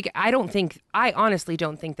 But I honestly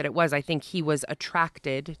don't think that it was. I think he was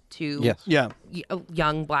attracted to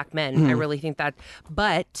young black men. Mm-hmm. I really think that,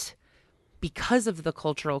 but because of the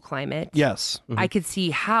cultural climate, I could see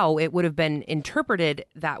how it would have been interpreted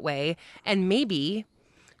that way. And maybe,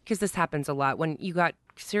 because this happens a lot, when you got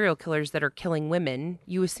serial killers that are killing women,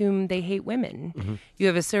 you assume they hate women. Mm-hmm. You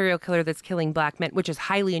have a serial killer that's killing black men, which is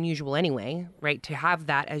highly unusual anyway, right? To have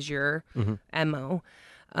that as your MO.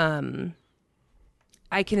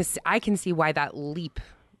 I can see why that leap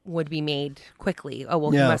would be made quickly. Oh, well,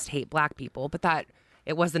 he must hate black people. But that...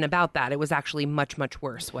 it wasn't about that. It was actually much, much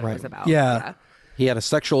worse what it was about. Yeah. He had a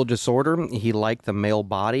sexual disorder. He liked the male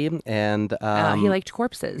body, and he liked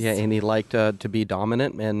corpses. Yeah, and he liked to be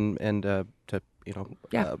dominant and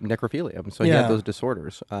necrophilia. So he had those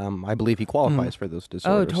disorders. I believe he qualifies for those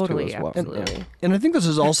disorders. Oh, totally, too, as well. absolutely. And I think this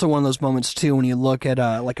is also one of those moments too when you look at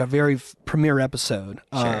a very premiere episode,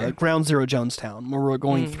 Ground Zero Jonestown, where we're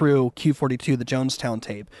going through Q42, the Jonestown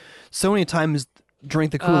tape. So many times,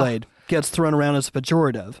 drink the Kool-Aid. gets thrown around as a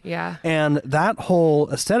pejorative. Yeah. And that whole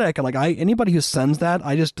aesthetic, like anybody who sends that,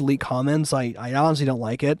 I just delete comments. I honestly don't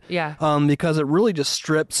like it. Yeah. Because it really just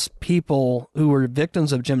strips people who were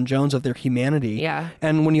victims of Jim Jones of their humanity. Yeah.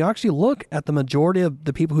 And when you actually look at the majority of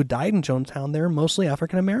the people who died in Jonestown, they're mostly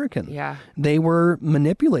African American. Yeah. They were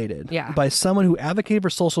manipulated by someone who advocated for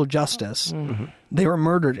social justice. Mm-hmm. They were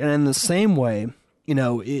murdered. And in the same way, you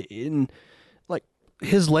know, in like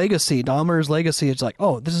his legacy, Dahmer's legacy, it's like,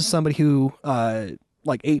 oh, this is somebody who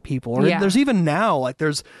like ate people. Or there's even now, like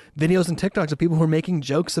there's videos and TikToks of people who are making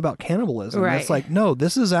jokes about cannibalism. Right. It's like, no,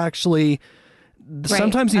 this is actually...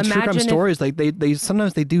 Sometimes these true crime stories, like they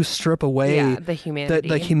sometimes they do strip away the humanity.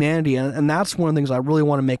 The humanity, and that's one of the things I really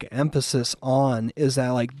want to make emphasis on is that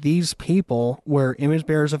like these people were image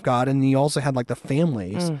bearers of God, and you also had like the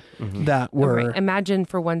families that were. Right. Imagine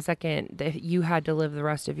for 1 second that you had to live the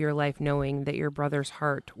rest of your life knowing that your brother's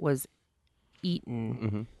heart was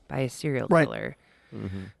eaten by a serial killer.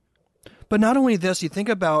 But not only this, you think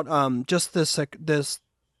about just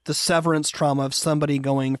the severance trauma of somebody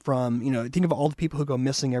going from, you know, think of all the people who go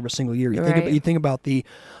missing every single year. You think about the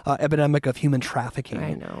epidemic of human trafficking.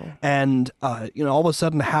 I know. And, you know, all of a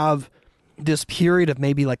sudden have this period of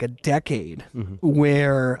maybe like a decade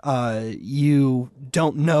where you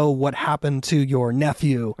don't know what happened to your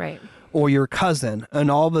nephew or your cousin. And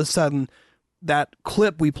all of a sudden that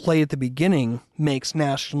clip we played at the beginning makes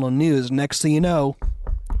national news. Next thing you know.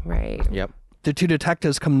 Right. Yep. The two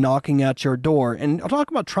detectives come knocking at your door. And I'll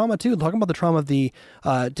talk about trauma, too. Talking about the trauma of the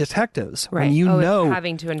detectives. Right. When you know...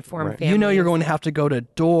 having to inform families. You know you're going to have to go to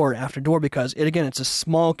door after door because, it's a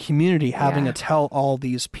small community having to tell all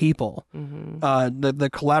these people the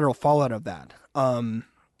collateral fallout of that. Do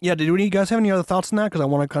you guys have any other thoughts on that? Because I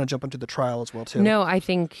want to kind of jump into the trial as well, too. No, I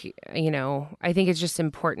think, I think it's just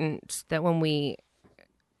important that when we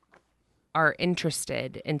are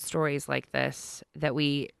interested in stories like this, that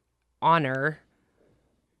we honor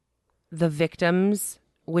the victims,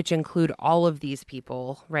 which include all of these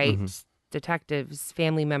people, right? Detectives,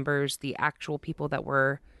 family members, the actual people that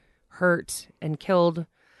were hurt and killed.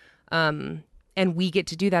 And we get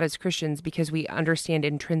to do that as Christians because we understand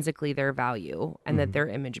intrinsically their value and that they're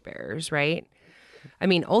image bearers, right? I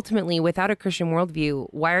mean, ultimately, without a Christian worldview,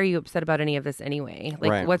 why are you upset about any of this anyway?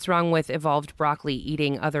 Like, what's wrong with evolved broccoli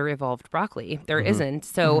eating other evolved broccoli? There isn't.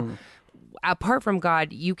 So apart from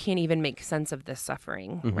God, you can't even make sense of this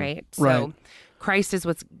suffering, right? So Christ is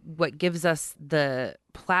what gives us the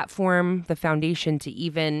platform, the foundation to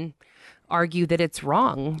even argue that it's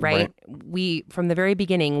wrong, right? We, from the very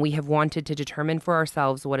beginning, we have wanted to determine for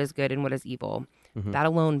ourselves what is good and what is evil. That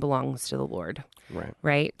alone belongs to the Lord,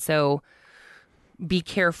 right? So be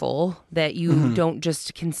careful that you don't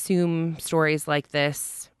just consume stories like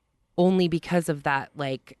this only because of that,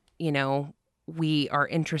 like, we are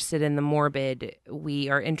interested in the morbid. We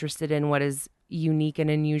are interested in what is unique and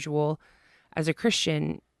unusual. As a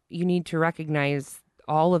Christian, you need to recognize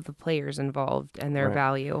all of the players involved and their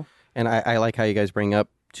value. And I like how you guys bring up,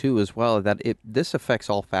 too, as well, that this affects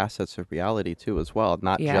all facets of reality, too, as well.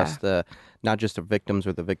 Not just the victims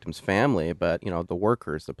or the victim's family, but, the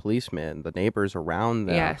workers, the policemen, the neighbors around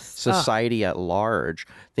them, society at large,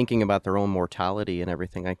 thinking about their own mortality and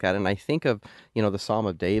everything like that. And I think of, the Psalm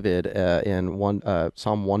of David in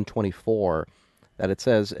Psalm 124, that it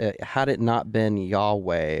says, had it not been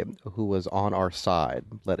Yahweh who was on our side,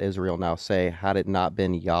 let Israel now say, had it not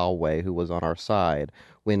been Yahweh who was on our side,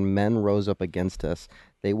 when men rose up against us,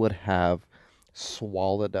 they would have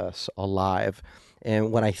swallowed us alive.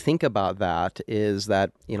 And when I think about that is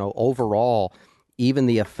that, overall, even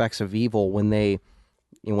the effects of evil, when they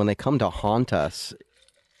come to haunt us,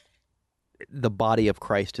 the body of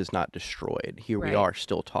Christ is not destroyed. Here we are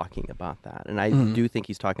still talking about that. And I do think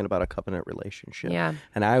he's talking about a covenant relationship. Yeah.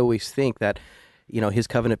 And I always think that, his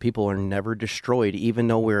covenant people are never destroyed, even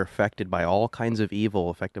though we're affected by all kinds of evil,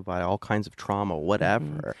 affected by all kinds of trauma,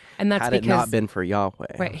 whatever. And that's had because, it not been for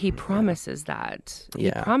Yahweh. Right. He promises that.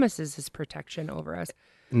 He promises his protection over us.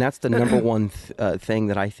 And that's the number one thing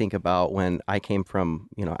that I think about when I came from,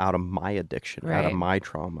 out of my addiction, out of my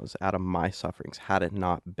traumas, out of my sufferings, had it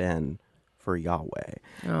not been for Yahweh.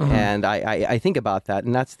 And I think about that,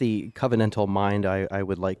 and that's the covenantal mind I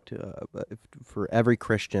would like to, for every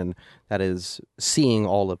Christian that is seeing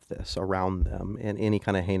all of this around them in any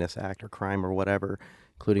kind of heinous act or crime or whatever,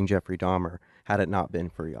 including Jeffrey Dahmer, had it not been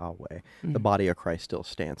for Yahweh, the body of Christ still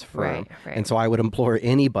stands firm. Right. And so I would implore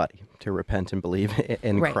anybody to repent and believe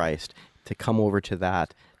in Christ, to come over to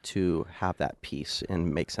that, to have that peace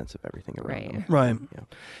and make sense of everything around them. Right. Yeah.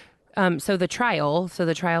 So the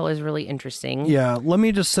trial is really interesting. Yeah, let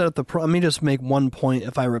me just set up let me just make one point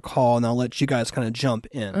if I recall, and I'll let you guys kind of jump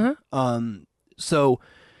in. So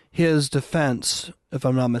his defense, if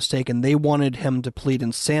I'm not mistaken, they wanted him to plead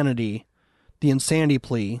insanity, the insanity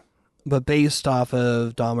plea, but based off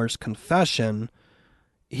of Dahmer's confession,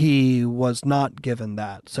 he was not given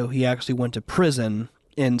that. So he actually went to prison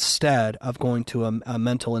instead of going to a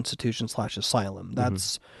mental institution / asylum. That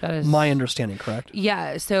is my understanding, correct?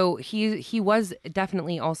 Yeah, so he was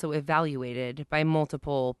definitely also evaluated by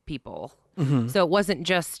multiple people. So it wasn't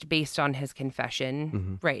just based on his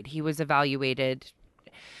confession, right? He was evaluated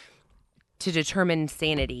to determine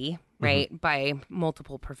sanity, right, by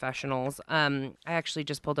multiple professionals. I actually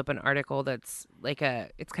just pulled up an article that's like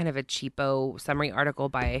it's kind of a cheapo summary article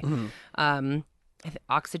by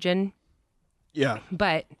Oxygen. Yeah.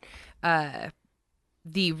 But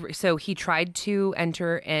so he tried to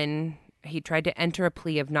enter a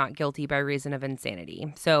plea of not guilty by reason of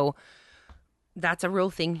insanity. So that's a real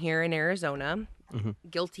thing here in Arizona.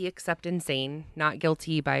 Guilty except insane, not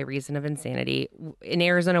guilty by reason of insanity. In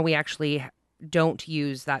Arizona, we actually don't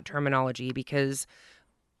use that terminology because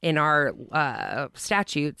in our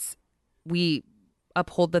statutes, we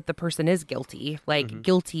uphold that the person is guilty, like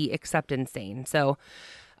guilty except insane. So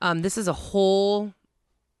this is a whole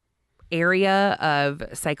area of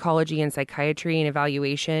psychology and psychiatry and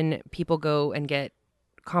evaluation. People go and get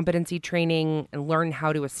competency training and learn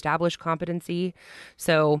how to establish competency.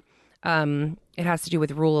 So it has to do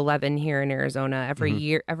with Rule 11 here in Arizona.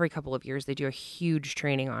 Every couple of years, they do a huge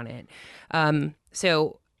training on it.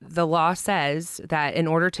 So the law says that in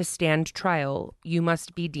order to stand trial, you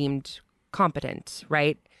must be deemed competent,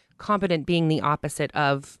 right? Competent being the opposite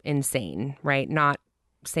of insane, right? Not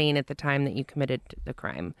sane at the time that you committed the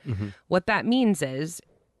crime. What that means is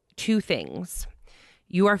two things.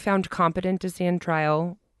 You are found competent to stand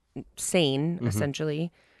trial, sane,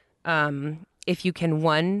 essentially, if you can,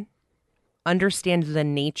 one, understand the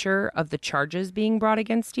nature of the charges being brought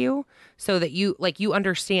against you, so that you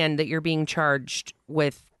understand that you're being charged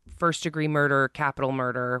with first-degree murder, capital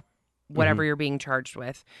murder, whatever you're being charged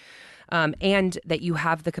with, and that you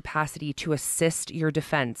have the capacity to assist your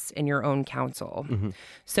defense in your own counsel.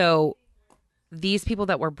 So these people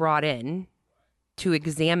that were brought in to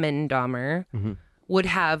examine Dahmer would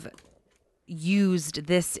have used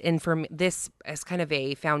this as kind of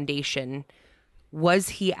a foundation. Was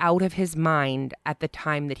he out of his mind at the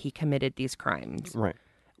time that he committed these crimes? Right.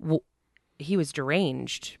 Well, he was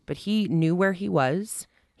deranged, but he knew where he was.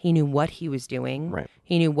 He knew what he was doing. Right.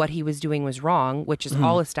 He knew what he was doing was wrong, which is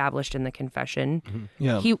all established in the confession.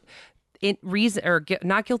 Yeah.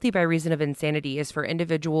 Not guilty by reason of insanity is for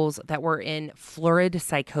individuals that were in florid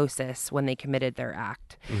psychosis when they committed their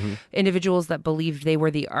act. Individuals that believed they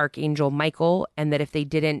were the Archangel Michael, and that if they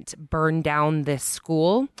didn't burn down this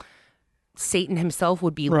school, Satan himself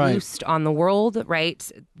would be loosed on the world,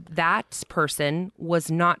 right? That person was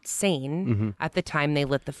not sane at the time they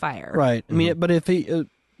lit the fire. Right. I mean, but if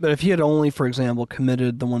he had only, for example,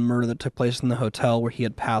 committed the one murder that took place in the hotel where he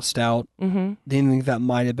had passed out, do you think that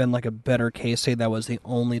might have been like a better case? Say that was the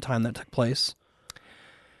only time that took place?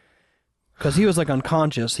 Because he was like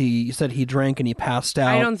unconscious. He said he drank and he passed out.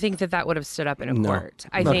 I don't think that would have stood up in a court.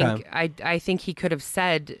 I think he could have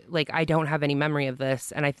said, like, I don't have any memory of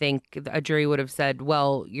this. And I think a jury would have said,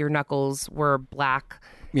 well, your knuckles were black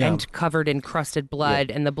and covered in crusted blood,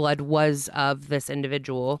 and the blood was of this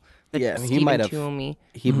individual. He might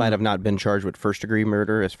have not been charged with first-degree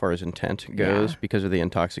murder as far as intent goes because of the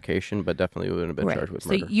intoxication, but definitely wouldn't have been charged with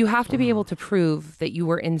murder. So you have to be able to prove that you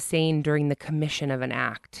were insane during the commission of an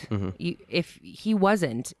act. If he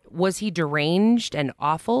wasn't, was he deranged and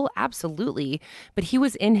awful? Absolutely. But he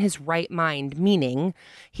was in his right mind, meaning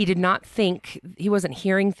he did not think, he wasn't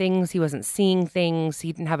hearing things, he wasn't seeing things,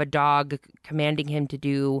 he didn't have a dog commanding him to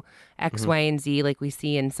do X, Y, and Z like we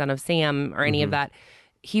see in Son of Sam or any of that.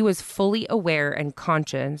 He was fully aware and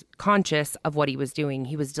conscious of what he was doing.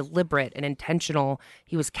 He was deliberate and intentional.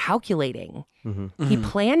 He was calculating. He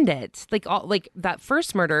planned it. Like that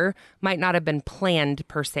first murder might not have been planned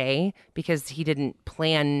per se, because he didn't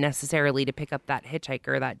plan necessarily to pick up that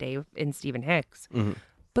hitchhiker that day in Stephen Hicks.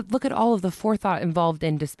 But look at all of the forethought involved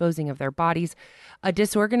in disposing of their bodies. A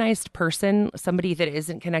disorganized person, somebody that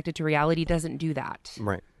isn't connected to reality, doesn't do that.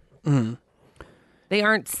 Right. They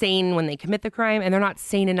aren't sane when they commit the crime, and they're not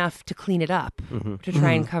sane enough to clean it up, to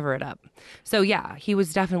try and cover it up. So yeah, he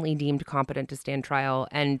was definitely deemed competent to stand trial,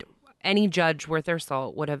 and any judge worth their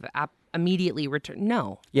salt would have immediately returned.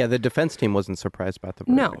 No. Yeah, the defense team wasn't surprised about the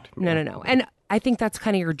verdict. No. And I think that's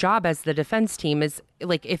kind of your job as the defense team is,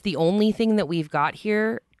 like, if the only thing that we've got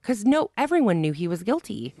here Because everyone knew he was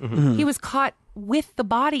guilty. He was caught with the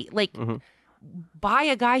body, like by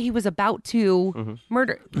a guy he was about to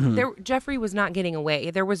murder. Jeffrey was not getting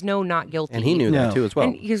away. There was no not guilty. And he knew that too as well.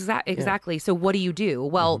 And exactly. So what do?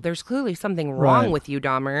 Well, there's clearly something wrong with you,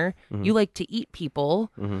 Dahmer. You like to eat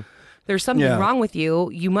people. There's something wrong with you.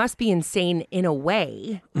 You must be insane in a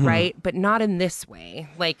way, right? But not in this way.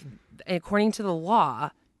 Like, according to the law,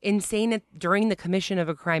 insane during the commission of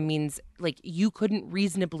a crime means like you couldn't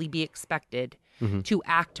reasonably be expected to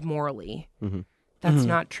act morally. That's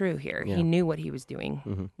not true here. He knew what he was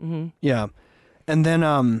doing. Yeah. And then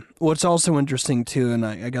what's also interesting, too, and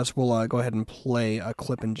I guess we'll go ahead and play a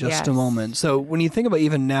clip in just a moment. So when you think about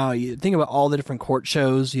even now, you think about all the different court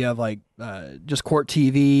shows. You have, like, just court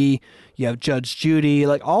TV. You have Judge Judy.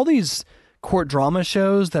 Like, all these court drama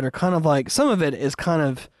shows that are kind of like, some of it is kind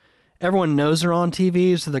of, everyone knows they're on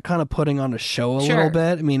TV, so they're kind of putting on a show a little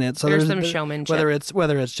bit. I mean, there's some showmanship.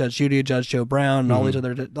 Whether it's Judge Judy, Judge Joe Brown, and all these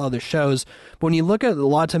other shows. But when you look at a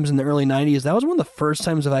lot of times in the early '90s, that was one of the first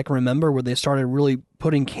times that I can remember where they started really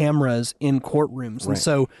putting cameras in courtrooms. And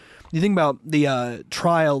so you think about the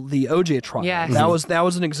trial, the OJ trial. Yes. That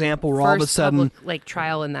was an example where all of a sudden, public, like,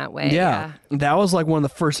 trial in that way. Yeah, that was like one of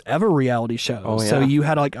the first ever reality shows. Oh, yeah. So you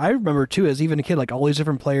had, like, I remember too, as even a kid, like all these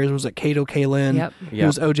different players. It was like Kato Kalin, who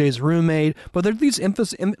was OJ's roommate. But there's these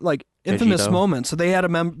infamous moments. So they had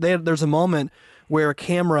there's a moment where a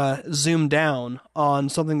camera zoomed down on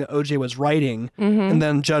something that OJ was writing, and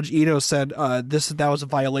then Judge Ito said that was a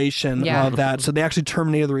violation of that. So they actually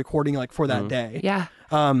terminated the recording like for that day. Yeah.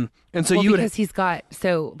 And so because he's got,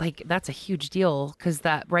 so like, that's a huge deal, because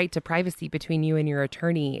that right to privacy between you and your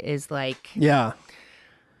attorney is like,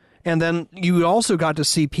 and then you also got to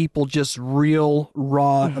see people just real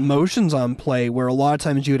raw emotions on play, where a lot of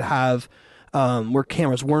times you would have where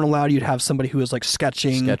cameras weren't allowed, you'd have somebody who was like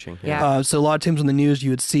sketching. So a lot of times in the news you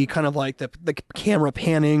would see kind of like the camera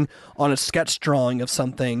panning on a sketch drawing of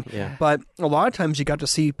something. But a lot of times you got to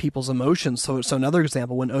see people's emotions. So another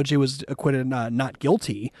example, when OJ was acquitted not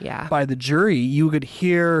guilty by the jury, you could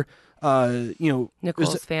hear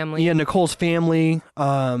Nicole's family. Yeah, Nicole's family.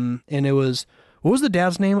 And it was, what was the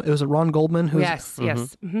dad's name? It was Ron Goldman. Yes.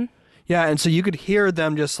 Yeah, and so you could hear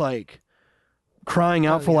them just like crying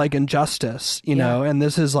out for like injustice, you know, and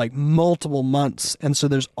this is like multiple months. And so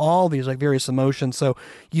there's all these like various emotions. So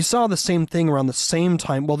you saw the same thing around the same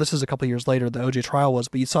time. Well, this is a couple of years later, the OJ trial was,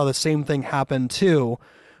 but you saw the same thing happen too,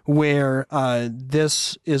 where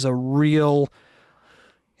this is a real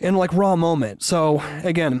and like raw moment. So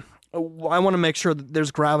again, I want to make sure that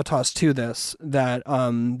there's gravitas to this, that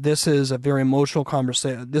this is a very emotional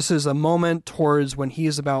conversation. This is a moment towards when he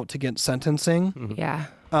is about to get sentencing.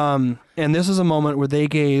 And this is a moment where they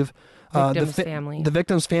gave the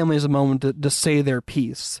victim's family is a moment to say their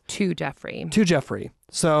piece. To Jeffrey.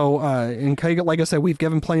 So, and like I said, we've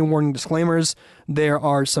given plenty of warning disclaimers. There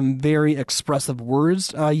are some very expressive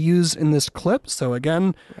words used in this clip. So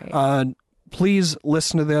again, please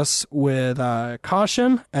listen to this with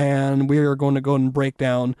caution, and we are going to go and break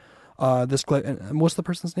down this clip. And what's the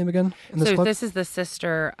person's name again in this clip? This is the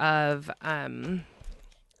sister of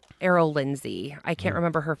Errol Lindsay. I can't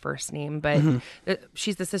remember her first name, but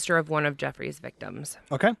she's the sister of one of Jeffrey's victims.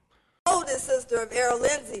 Okay. Oldest sister of Errol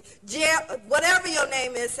Lindsay, whatever your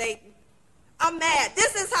name is, Satan. I'm mad.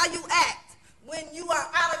 This is how you act when you are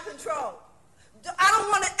out of control. I don't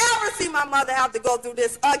want to ever see my mother have to go through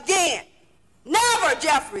this again. Never,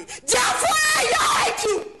 Jeffrey. Jeffrey, I hate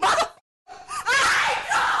you, mother. I hate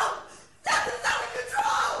you. This is out of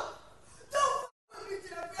control. Don't with me,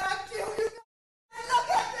 Jeffrey. I'll kill you. Look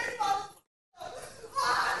at me, mother.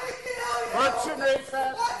 I can kill you. What's your name,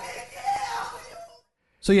 Fat? I can kill you.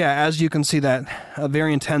 So yeah, as you can see, that a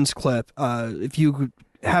very intense clip. If you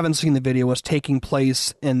haven't seen the video, what's taking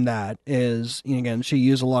place in that is, again, she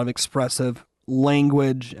used a lot of expressive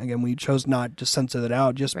language. Again, we chose not to censor that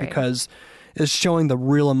out just because it's showing the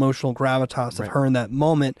real emotional gravitas of her in that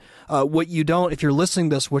moment. What you don't, if you're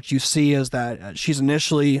listening to this, what you see is that she's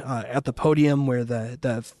initially at the podium where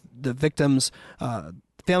the victims,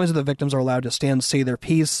 families of the victims are allowed to stand and say their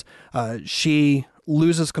piece. She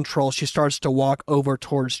loses control. She starts to walk over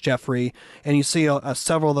towards Jeffrey, and you see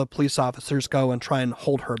several of the police officers go and try and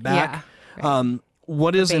hold her back.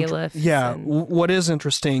 What is what is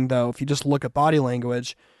interesting, though, if you just look at body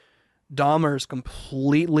language, Dahmer's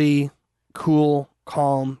completely cool,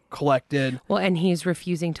 calm, collected. Well, and he's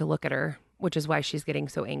refusing to look at her, which is why she's getting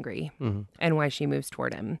so angry and why she moves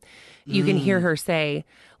toward him. You can hear her say,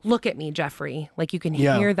 "Look at me, Jeffrey." Like, you can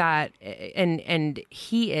hear that, and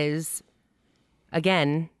he is,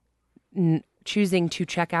 again, choosing to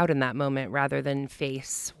check out in that moment rather than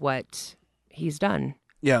face what he's done.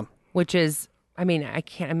 Yeah. Which is, I mean, I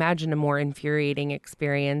can't imagine a more infuriating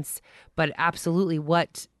experience, but absolutely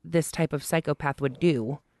what this type of psychopath would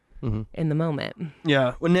do in the moment.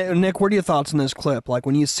 Yeah. Well, Nick, what are your thoughts on this clip? Like,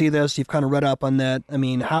 when you see this, you've kind of read up on that. I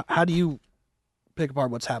mean, how do you pick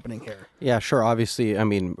apart what's happening here? Yeah, sure. Obviously, I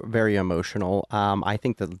mean, very emotional. I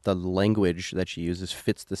think that the language that she uses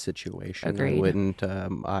fits the situation. Agreed. I wouldn't.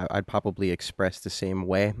 I'd probably express the same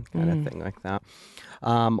way, kind of thing like that.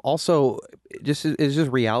 Also, it's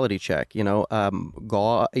just reality check.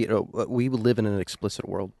 God. We live in an explicit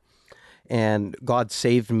world. And God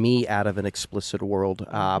saved me out of an explicit world.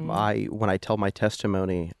 When I tell my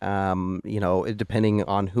testimony, depending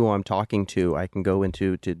on who I'm talking to, I can go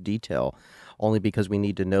into detail, only because we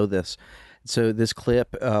need to know this. So this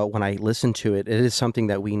clip, when I listen to it, it is something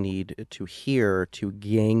that we need to hear to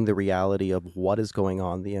gain the reality of what is going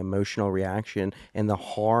on, the emotional reaction, and the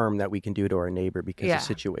harm that we can do to our neighbor because of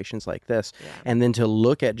situations like this. Yeah. And then to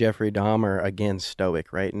look at Jeffrey Dahmer, again,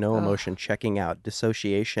 stoic, right? No emotion, checking out,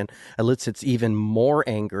 dissociation, elicits even more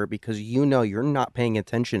anger because you're not paying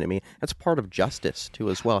attention to me. That's part of justice, too,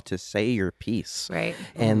 as well, to say your piece. Right.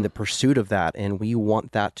 And the pursuit of that. And we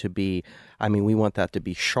want that to be... we want that to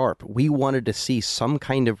be sharp. We wanted to see some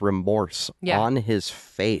kind of remorse on his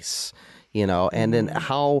face, and then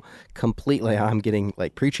how completely, I'm getting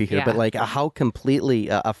like preachy here, but like how completely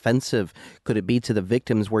offensive could it be to the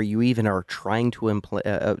victims where you even are trying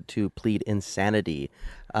to plead insanity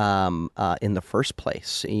in the first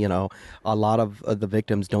place? A lot of the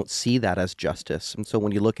victims don't see that as justice. And so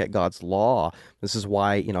when you look at God's law, this is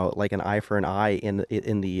why, like an eye for an eye in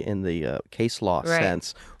the case law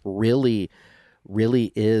sense really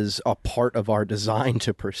is a part of our design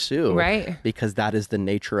to pursue, right? Because that is the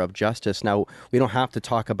nature of justice. Now, we don't have to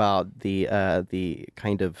talk about the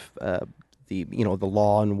kind of the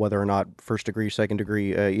law and whether or not first degree, second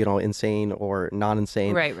degree, insane or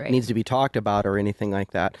non-insane needs to be talked about or anything like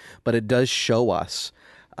that. But it does show us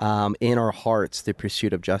in our hearts the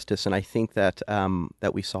pursuit of justice, and I think that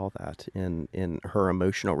that we saw that in her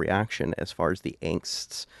emotional reaction as far as the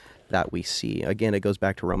angsts that we see. Again, it goes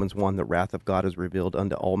back to Romans 1, the wrath of God is revealed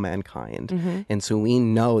unto all mankind. And so we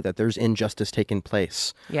know that there's injustice taking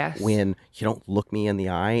place. Yes. When you don't look me in the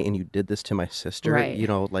eye and you did this to my sister,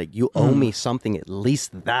 you owe me something, at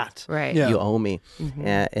least that you owe me.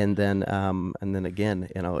 And then again,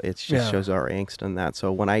 it just shows our angst in that.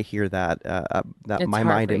 So when I hear that, my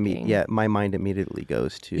mind immediately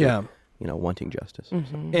goes to wanting justice.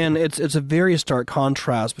 And it's a very stark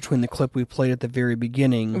contrast between the clip we played at the very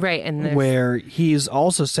beginning, right, and where he's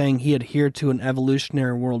also saying he adhered to an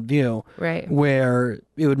evolutionary worldview, right, where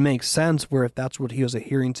it would make sense where if that's what he was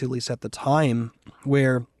adhering to, at least at the time,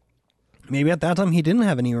 where maybe at that time he didn't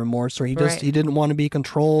have any remorse, or he didn't want to be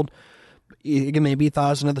controlled. Maybe he thought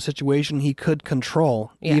it was another situation he could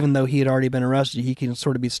control, even though he had already been arrested. He can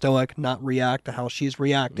sort of be stoic, not react to how she's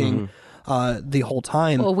reacting. The whole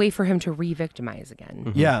time. Well, wait for him to re-victimize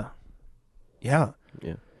again. Yeah.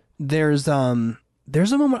 There's a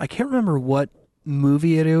moment, I can't remember what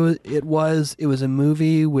movie it was. It was a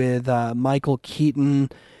movie with Michael Keaton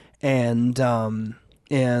and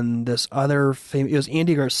this other it was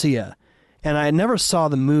Andy Garcia. And I never saw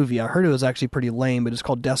the movie. I heard it was actually pretty lame, but it's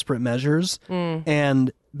called Desperate Measures.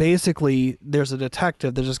 And basically, there's a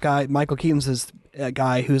detective. There's this guy. Michael Keaton's this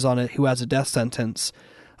guy who has a death sentence,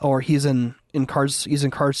 or he's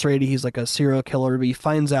incarcerated. He's like a serial killer. But he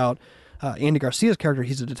finds out Andy Garcia's character.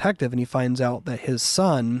 He's a detective, and he finds out that his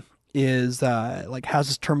son is has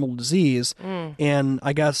this terminal disease, and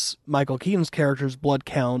I guess Michael Keaton's character's blood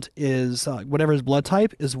count is whatever his blood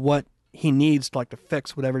type is what he needs to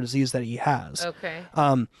fix whatever disease that he has. Okay.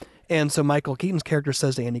 And so Michael Keaton's character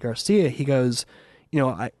says to Andy Garcia, he goes,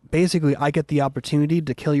 I get the opportunity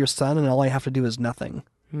to kill your son, and all I have to do is nothing.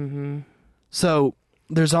 So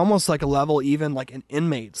there's almost like a level, even like in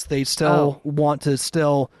inmates, they still want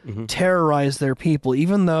to terrorize their people,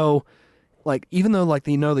 even though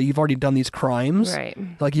they know that you've already done these crimes, right?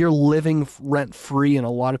 Like you're living rent free in a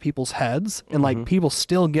lot of people's heads, and people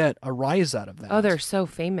still get a rise out of that. Oh, they're so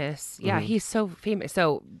famous. Yeah, he's so famous.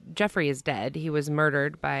 So Jeffrey is dead. He was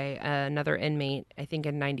murdered by another inmate, I think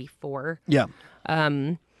in 1994. Yeah.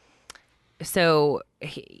 So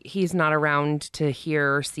he's not around to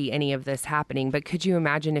hear or see any of this happening. But could you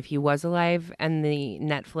imagine if he was alive and the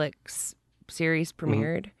Netflix series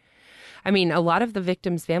premiered? I mean, a lot of the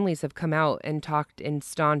victims' families have come out and talked in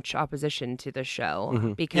staunch opposition to the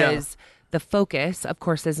show because the focus, of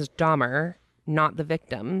course, is Dahmer, not the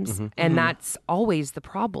victims. And that's always the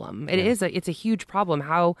problem. It's a huge problem.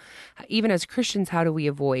 How, even as Christians, how do we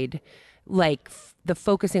avoid the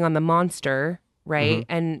focusing on the monster, right?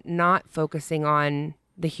 And not focusing on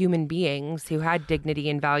the human beings who had dignity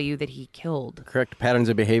and value that he killed. Correct. Patterns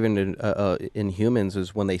of behavior in humans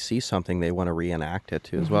is when they see something, they want to reenact it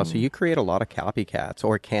too as well. So you create a lot of copycats,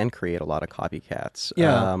 or can create a lot of copycats.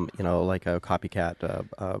 Yeah. Like a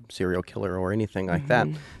copycat serial killer or anything like that.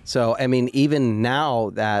 So, I mean, even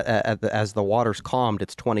now that as the water's calmed,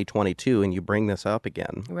 it's 2022, and you bring this up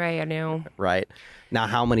again. Right, I know. Right. Now,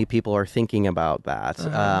 how many people are thinking about that?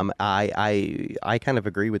 I kind of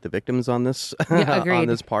agree with the victims on this on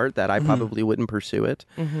this part, that I probably wouldn't pursue it.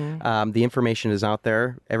 The information is out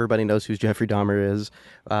there. Everybody knows who Jeffrey Dahmer is.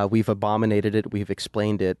 We've abominated it. We've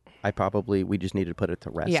explained it. We just need to put it to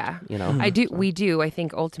rest. Yeah, we do. I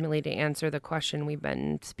think ultimately, to answer the question we've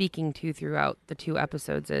been speaking to throughout the 2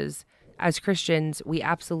 episodes is, as Christians, we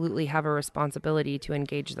absolutely have a responsibility to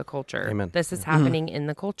engage the culture. Amen. This is happening in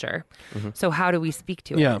the culture. So how do we speak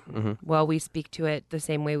to it? Well, we speak to it the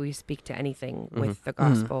same way we speak to anything, with the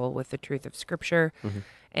gospel, with the truth of Scripture.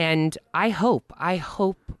 And I hope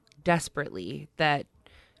desperately that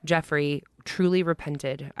Jeffrey truly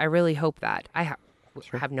repented. I really hope that. I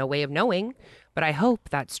have no way of knowing, but I hope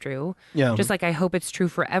that's true. Yeah. Just like I hope it's true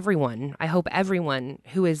for everyone. I hope everyone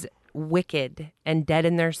who is wicked and dead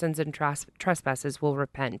in their sins and trespasses will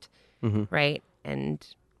repent, right? And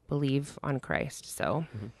believe on Christ. So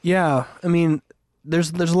Yeah, I mean,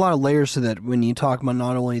 there's a lot of layers to that when you talk about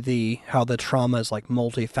not only how the trauma is like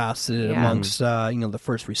multifaceted amongst the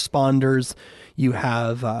first responders. You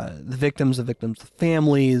have the victims, the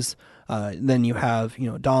families. Then you have,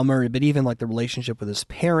 Dahmer, but even like the relationship with his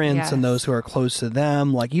parents and those who are close to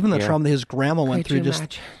them, like even the trauma that his grandma went through,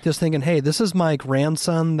 just thinking, hey, this is my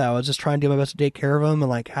grandson that I was just trying to do my best to take care of him. And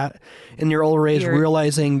like in your older age,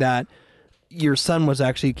 realizing that your son was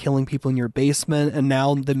actually killing people in your basement, and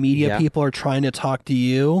now the media people are trying to talk to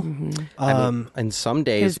you. And some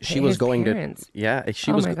days she was going parents.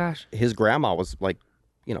 My gosh. His grandma was like,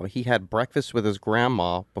 he had breakfast with his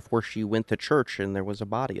grandma before she went to church, and there was a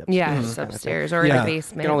body upstairs. Yeah, upstairs or in the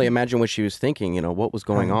basement. I can only imagine what she was thinking, what was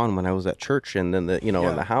going on when I was at church, and then in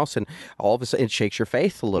the house, and all of a sudden it shakes your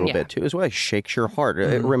faith a little bit too as well. It shakes your heart.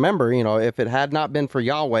 Remember, if it had not been for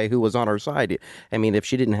Yahweh who was on our side, I mean, if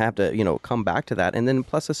she didn't have to, come back to that, and then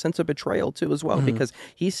plus a sense of betrayal too as well, because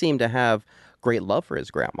he seemed to have great love for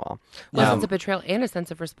his grandma. A sense of betrayal and a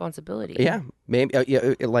sense of responsibility. Yeah, maybe.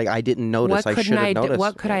 Like I didn't notice. I should have noticed.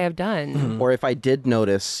 What could I have done? Or if I did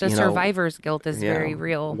notice, the survivor's guilt is very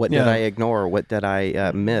real. What did I ignore? What did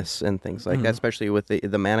I miss? And things like that, especially with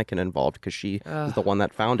the mannequin involved, because she is the one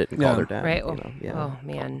that found it and called her dad. Right. Oh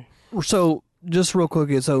man. So just real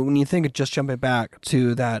quickly, so when you think of just jumping back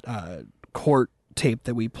to that court tape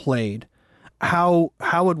that we played, how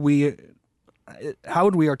would we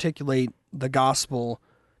articulate the gospel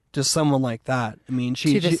to someone like that? I mean,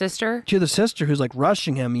 to the sister who's like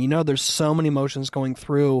rushing him. There's so many emotions going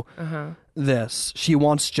through this. She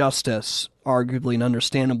wants justice, arguably and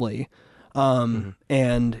understandably,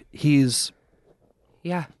 and he's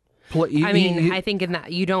I think in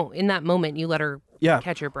that moment you let her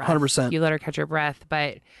catch her breath. 100%. You let her catch her breath,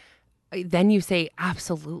 but then you say,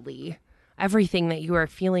 absolutely, everything that you are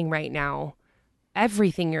feeling right now.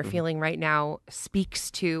 Everything you're feeling right now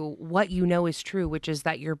speaks to what you know is true, which is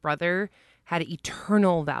that your brother had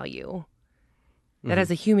eternal value. That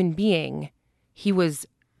as a human being, his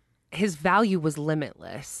value was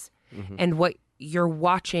limitless. And what you're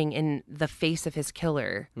watching in the face of his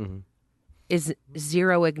killer is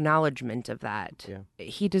zero acknowledgement of that. Yeah.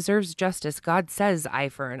 He deserves justice. God says eye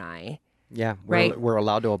for an eye. Yeah, we're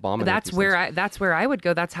allowed to abominate. That's where I would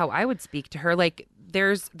go. That's how I would speak to her. Like,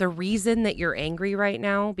 there's the reason that you're angry right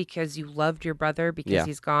now because you loved your brother because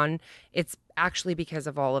he's gone. It's actually because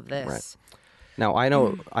of all of this. Right. Now, I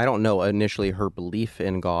don't know initially her belief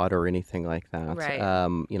in God or anything like that. Right.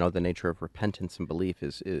 The nature of repentance and belief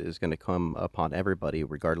is going to come upon everybody,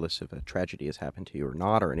 regardless if a tragedy has happened to you or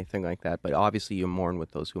not or anything like that. But obviously you mourn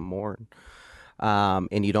with those who mourn.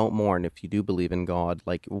 And you don't mourn if you do believe in God,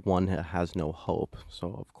 like one has no hope.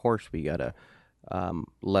 So, of course, we got to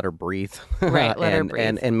let her breathe. Right, let her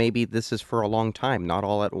breathe. And maybe this is for a long time, not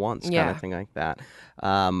all at once, kind of thing like that.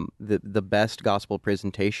 The best gospel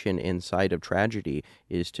presentation inside of tragedy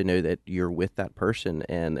is to know that you're with that person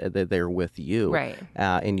and that they're with you. Right.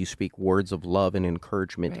 And you speak words of love and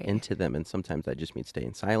encouragement into them. And sometimes that just means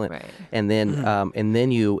staying silent. Right. And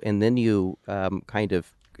then you kind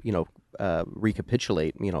of,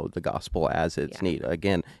 recapitulate, the gospel as it's needed.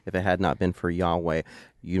 Again, if it had not been for Yahweh,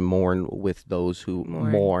 you mourn with those who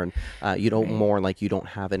mourn. You don't mourn like you don't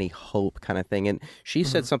have any hope, kind of thing. And she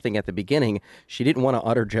said something at the beginning. She didn't want to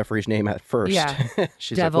utter Jeffrey's name at first. Yeah.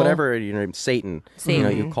 She Devil. said, whatever your name, Satan.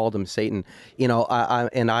 You called him Satan.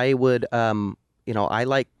 I would.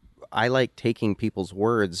 I like taking people's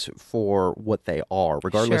words for what they are,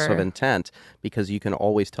 regardless of Sure. intent, because you can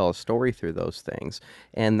always tell a story through those things.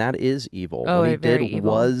 And that is evil. Oh, what he very did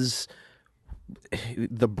evil. was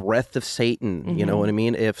the breath of Satan. You know what I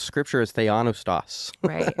mean? If scripture is theanostos,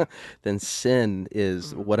 Right. then sin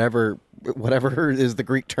is whatever is the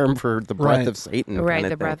Greek term for the breath Right. of Satan. Right, kind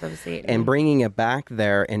of the thing. breath of Satan. And bringing it back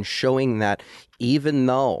there and showing that even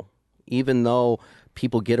though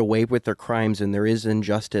people get away with their crimes and there is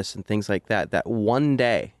injustice and things like that, that one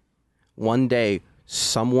day,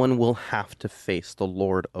 someone will have to face the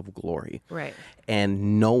Lord of glory. Right.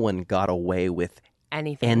 And no one got away with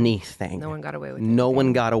Anything. No one got away with No anything.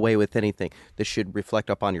 one got away with anything. This should reflect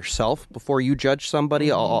upon yourself before you judge somebody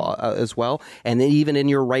as well. And then even in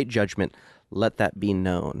your right judgment, let that be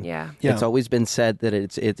known. Yeah. It's always been said that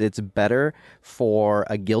it's better for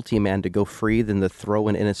a guilty man to go free than to throw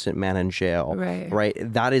an innocent man in jail. Right.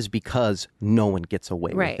 That is because no one gets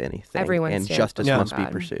away Right. with anything. Everyone and stands justice before must be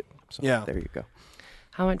God. pursued. So Yeah. there you go.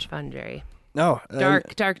 How much fun, Jerry. No.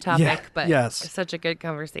 Dark topic, but yes. such a good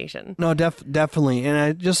conversation. No, definitely. And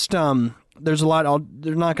I just, there's a lot,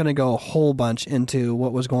 they're not going to go a whole bunch into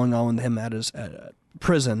what was going on with him at his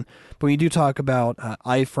prison. But when you do talk about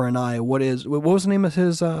eye for an eye, what was the name of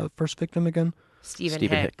his first victim again? Stephen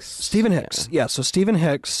Hicks. Stephen Hicks. Yeah. So Stephen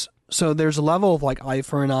Hicks. So there's a level of like eye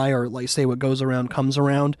for an eye, or like say what goes around comes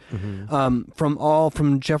around. From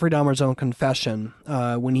Jeffrey Dahmer's own confession,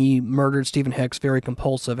 when he murdered Stephen Hicks, very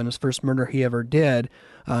compulsive, and his first murder he ever did,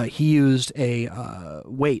 he used a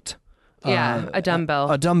weight. A dumbbell.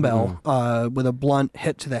 A dumbbell with a blunt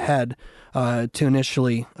hit to the head to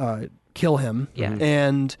initially kill him. Yeah.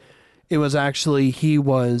 And it was actually, he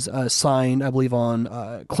was assigned, I believe,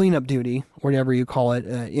 on cleanup duty, whatever you call it,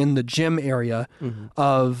 in the gym area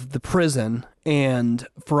of the prison. And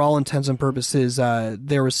for all intents and purposes,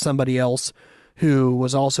 there was somebody else who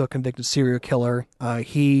was also a convicted serial killer.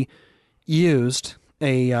 He used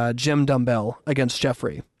a gym dumbbell against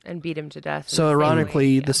Jeffrey. And beat him to death. So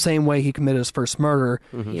ironically, the same way he committed his first murder,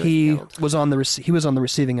 he was on the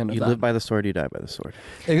receiving end of You that. live by the sword, you die by the sword.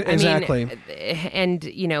 Exactly. And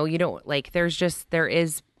you don't like. There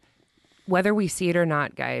is, whether we see it or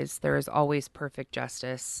not, guys. There is always perfect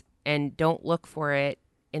justice, and don't look for it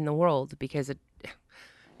in the world because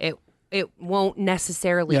it won't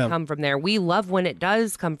necessarily come from there. We love when it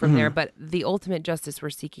does come from there, but the ultimate justice we're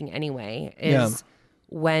seeking anyway is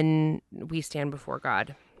when we stand before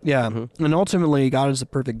God. Yeah, and ultimately, God is the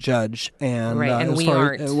perfect judge, and and we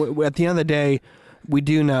aren't. At the end of the day, we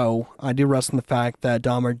do know. I do rest in the fact that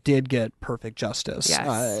Dahmer did get perfect justice.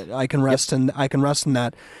 Yes. I can rest in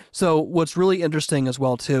that. So, what's really interesting as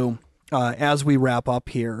well too, as we wrap up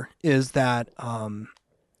here, is that, and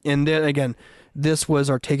then again, this was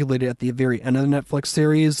articulated at the very end of the Netflix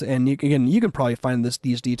series, and you can probably find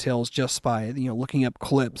these details just by looking up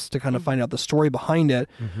clips to kind of find out the story behind it.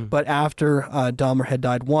 But after Dahmer had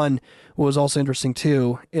died, what was also interesting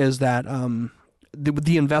too is that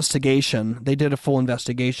the investigation, they did a full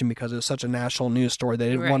investigation because it was such a national news story. They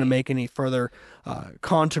didn't want to make any further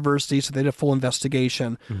controversy, so they did a full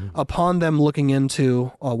investigation. Upon them looking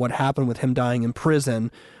into what happened with him dying in prison,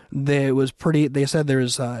 they said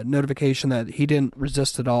there's a notification that he didn't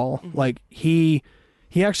resist at all. Like he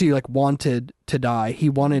actually wanted to die. He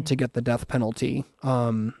wanted to get the death penalty.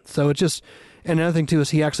 So it's just, and another thing too is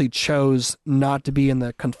he actually chose not to be in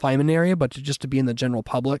the confinement area, but just to be in the general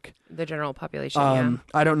public. The general population.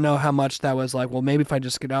 I don't know how much that was like, well, maybe if I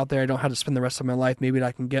just get out there, I don't have to spend the rest of my life. Maybe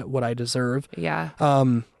I can get what I deserve. Yeah.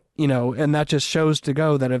 And that just shows to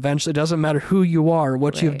go that eventually it doesn't matter who you are,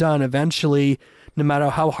 what you've done, eventually, no matter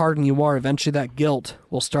how hardened you are, eventually that guilt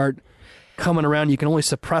will start coming around. You can only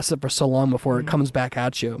suppress it for so long before it comes back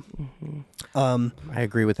at you. I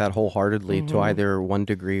agree with that wholeheartedly, to either one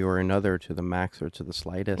degree or another, to the max or to the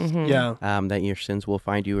slightest. Yeah. That your sins will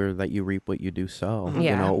find you, or that you reap what you do sow.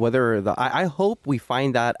 Yeah. I hope we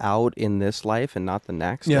find that out in this life and not the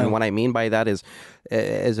next. Yeah. And what I mean by that is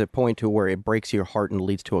a point to where it breaks your heart and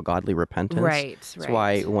leads to a godly repentance. Right. That's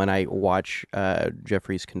why when I watch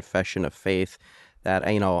Jeffrey's confession of faith, that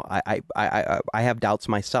I have doubts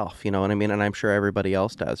myself, you know what I mean, and I'm sure everybody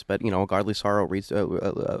else does. But godly sorrow leads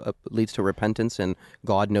to repentance, and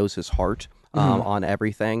God knows his heart on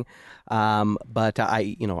everything. But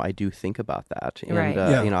I do think about that,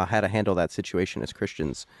 and how to handle that situation as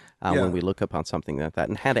Christians when we look upon something like that,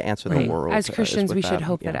 and how to answer the world as Christians. We should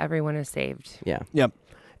hope that everyone is saved. Yeah. Yep.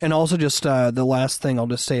 And also just the last thing I'll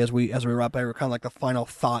just say as we wrap up, kind of like the final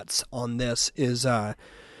thoughts on this is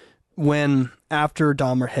when after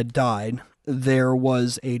Dahmer had died, there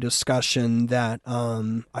was a discussion that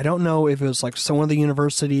I don't know if it was like some of the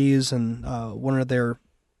universities and one of their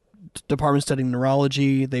departments studying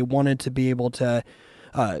neurology, they wanted to be able to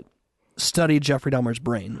study Jeffrey Dahmer's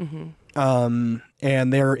brain. And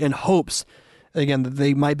they're in hopes, again, that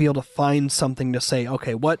they might be able to find something to say,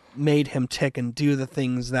 okay, what made him tick and do the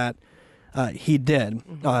things that he did.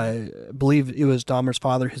 I believe it was Dahmer's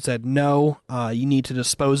father who said, no, you need to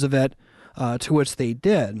dispose of it, to which they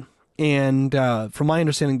did. And from my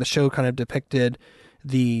understanding, the show kind of depicted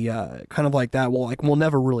the kind of like that. Well, like we'll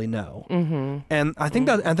never really know. And I think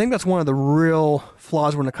that's one of the real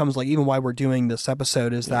flaws when it comes, like even why we're doing this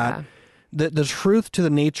episode is that the truth to the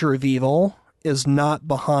nature of evil is not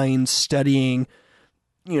behind studying,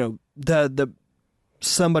 the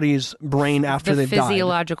somebody's brain after they've died. The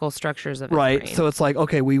physiological structures of his right. brain. So it's like,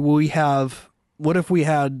 okay, we have. What if we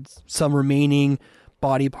had some remaining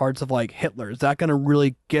body parts of like Hitler? Is that going to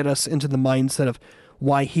really get us into the mindset of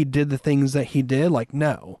why he did the things that he did? Like,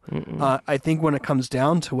 no. I think when it comes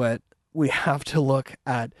down to it, we have to look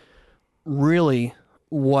at really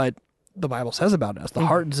what the Bible says about us. The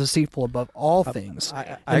heart is deceitful above all things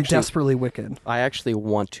and desperately wicked. I actually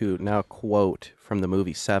want to now quote from the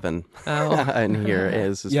movie Seven. And here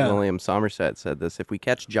is William Somerset said this: if we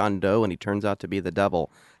catch John Doe and he turns out to be the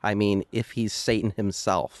devil, I mean, if he's Satan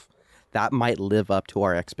himself, that might live up to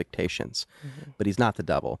our expectations. But he's not the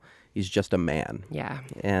devil. He's just a man. Yeah.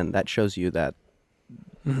 And that shows you that,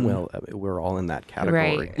 well, we're all in that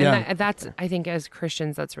category. Right. And that's, I think as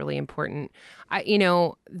Christians, that's really important.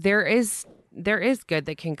 There is good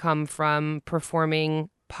that can come from performing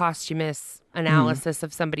posthumous analysis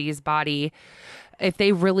of somebody's body. If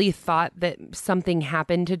they really thought that something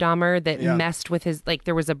happened to Dahmer that messed with his, like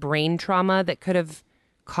there was a brain trauma that could have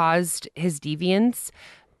caused his deviance.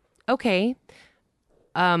 Okay.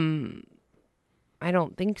 I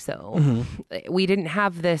don't think so. We didn't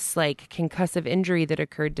have this like concussive injury that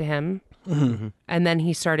occurred to him. And then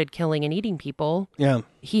he started killing and eating people. Yeah.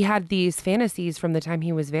 He had these fantasies from the time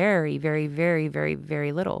he was very, very, very, very,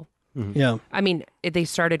 very little. Yeah. I mean, they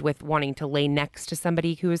started with wanting to lay next to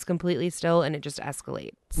somebody who is completely still, and it just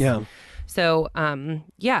escalates. Yeah. So,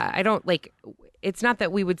 I don't like, it's not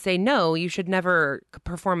that we would say, no, you should never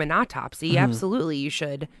perform an autopsy. Absolutely, you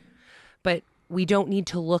should. But we don't need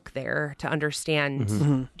to look there to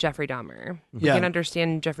understand Jeffrey Dahmer. We can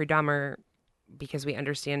understand Jeffrey Dahmer because we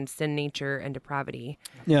understand sin nature and depravity.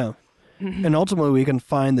 Yeah. And ultimately, we can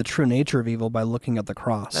find the true nature of evil by looking at the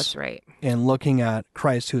cross. That's right. And looking at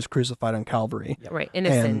Christ who was crucified on Calvary. Yep. Right.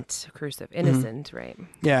 Innocent. Innocent, right.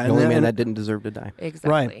 Yeah. The only man that didn't deserve to die.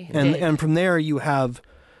 Exactly. Right. And from there, you have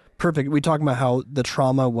perfect. We talk about how the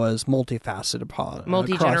trauma was multifaceted.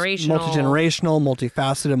 Multi-generational,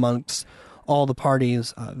 multifaceted amongst all the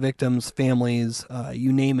parties, victims, families,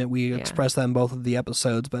 you name it. We express that in both of the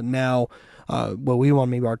episodes. But now, what we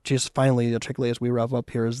want to maybe just finally articulate as we wrap up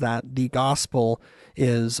here is that the gospel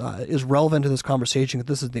is relevant to this conversation, because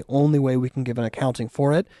this is the only way we can give an accounting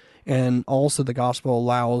for it. And also the gospel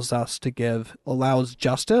allows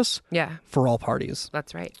justice for all parties.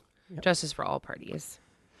 That's right. Yep. Justice for all parties.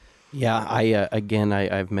 Yeah,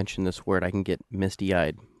 I've mentioned this word. I can get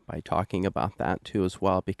misty-eyed by talking about that too as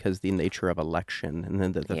well, because the nature of election and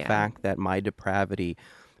then the fact that my depravity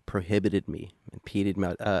prohibited me, impeded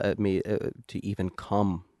me to even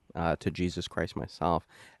come to Jesus Christ myself,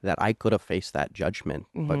 that I could have faced that judgment,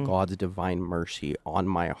 but God's divine mercy on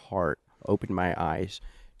my heart opened my eyes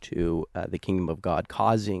to the kingdom of God,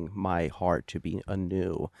 causing my heart to be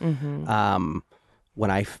anew.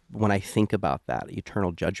 When I think about that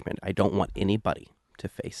eternal judgment, I don't want anybody to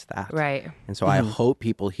face that. Right. And so I hope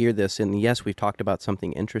people hear this. And yes, we've talked about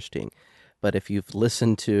something interesting, but if you've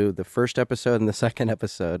listened to the first episode and the second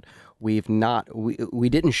episode, we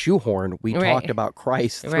didn't shoehorn. We talked about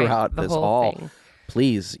Christ throughout this all. Thing.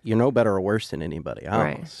 Please, you're no better or worse than anybody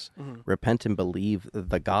else. Right. Repent and believe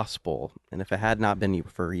the gospel. And if it had not been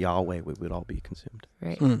for Yahweh, we would all be consumed.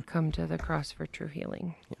 Right. Come to the cross for true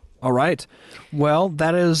healing. Yeah. All right. Well,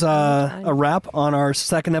 that is a wrap on our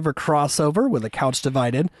second ever crossover with A Couch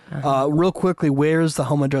Divided. Real quickly, where's the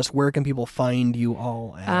home address? Where can people find you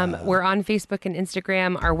all? We're on Facebook and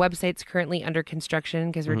Instagram. Our website's currently under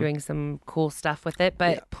construction because we're doing some cool stuff with it.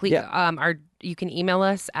 But please, you can email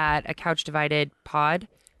us at acouchdividedpod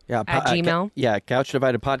at Gmail.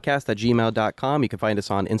 couchdividedpodcast at gmail.com. You can find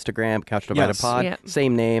us on Instagram, couchdividedpod. Yep.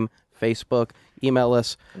 Same name, Facebook. Email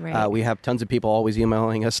us. Right. We have tons of people always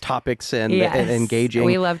emailing us topics and engaging.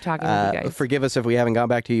 We love talking with you guys. Forgive us if we haven't gone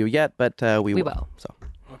back to you yet, but we will. So.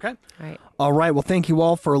 Okay. All right. Well, thank you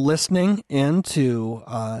all for listening in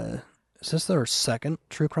to Is this our second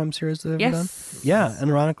true crime series that we've done? Yes. Yeah,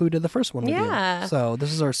 and ironically, we did the first one with Yeah. you. So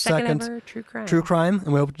this is our second ever true crime,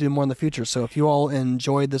 and we hope to do more in the future. So if you all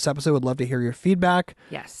enjoyed this episode, we'd love to hear your feedback.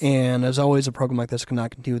 Yes. And as always, a program like this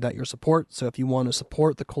cannot continue without your support. So if you want to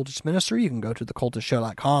support the Cultish Ministry, you can go to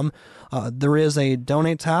thecultishtshow.com. There is a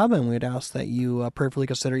donate tab, and we'd ask that you prayerfully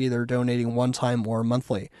consider either donating one time or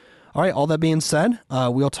monthly. All right, all that being said,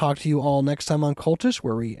 we'll talk to you all next time on Cultish,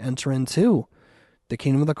 where we enter into the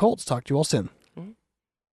kingdom of the cults. Talk to you all soon.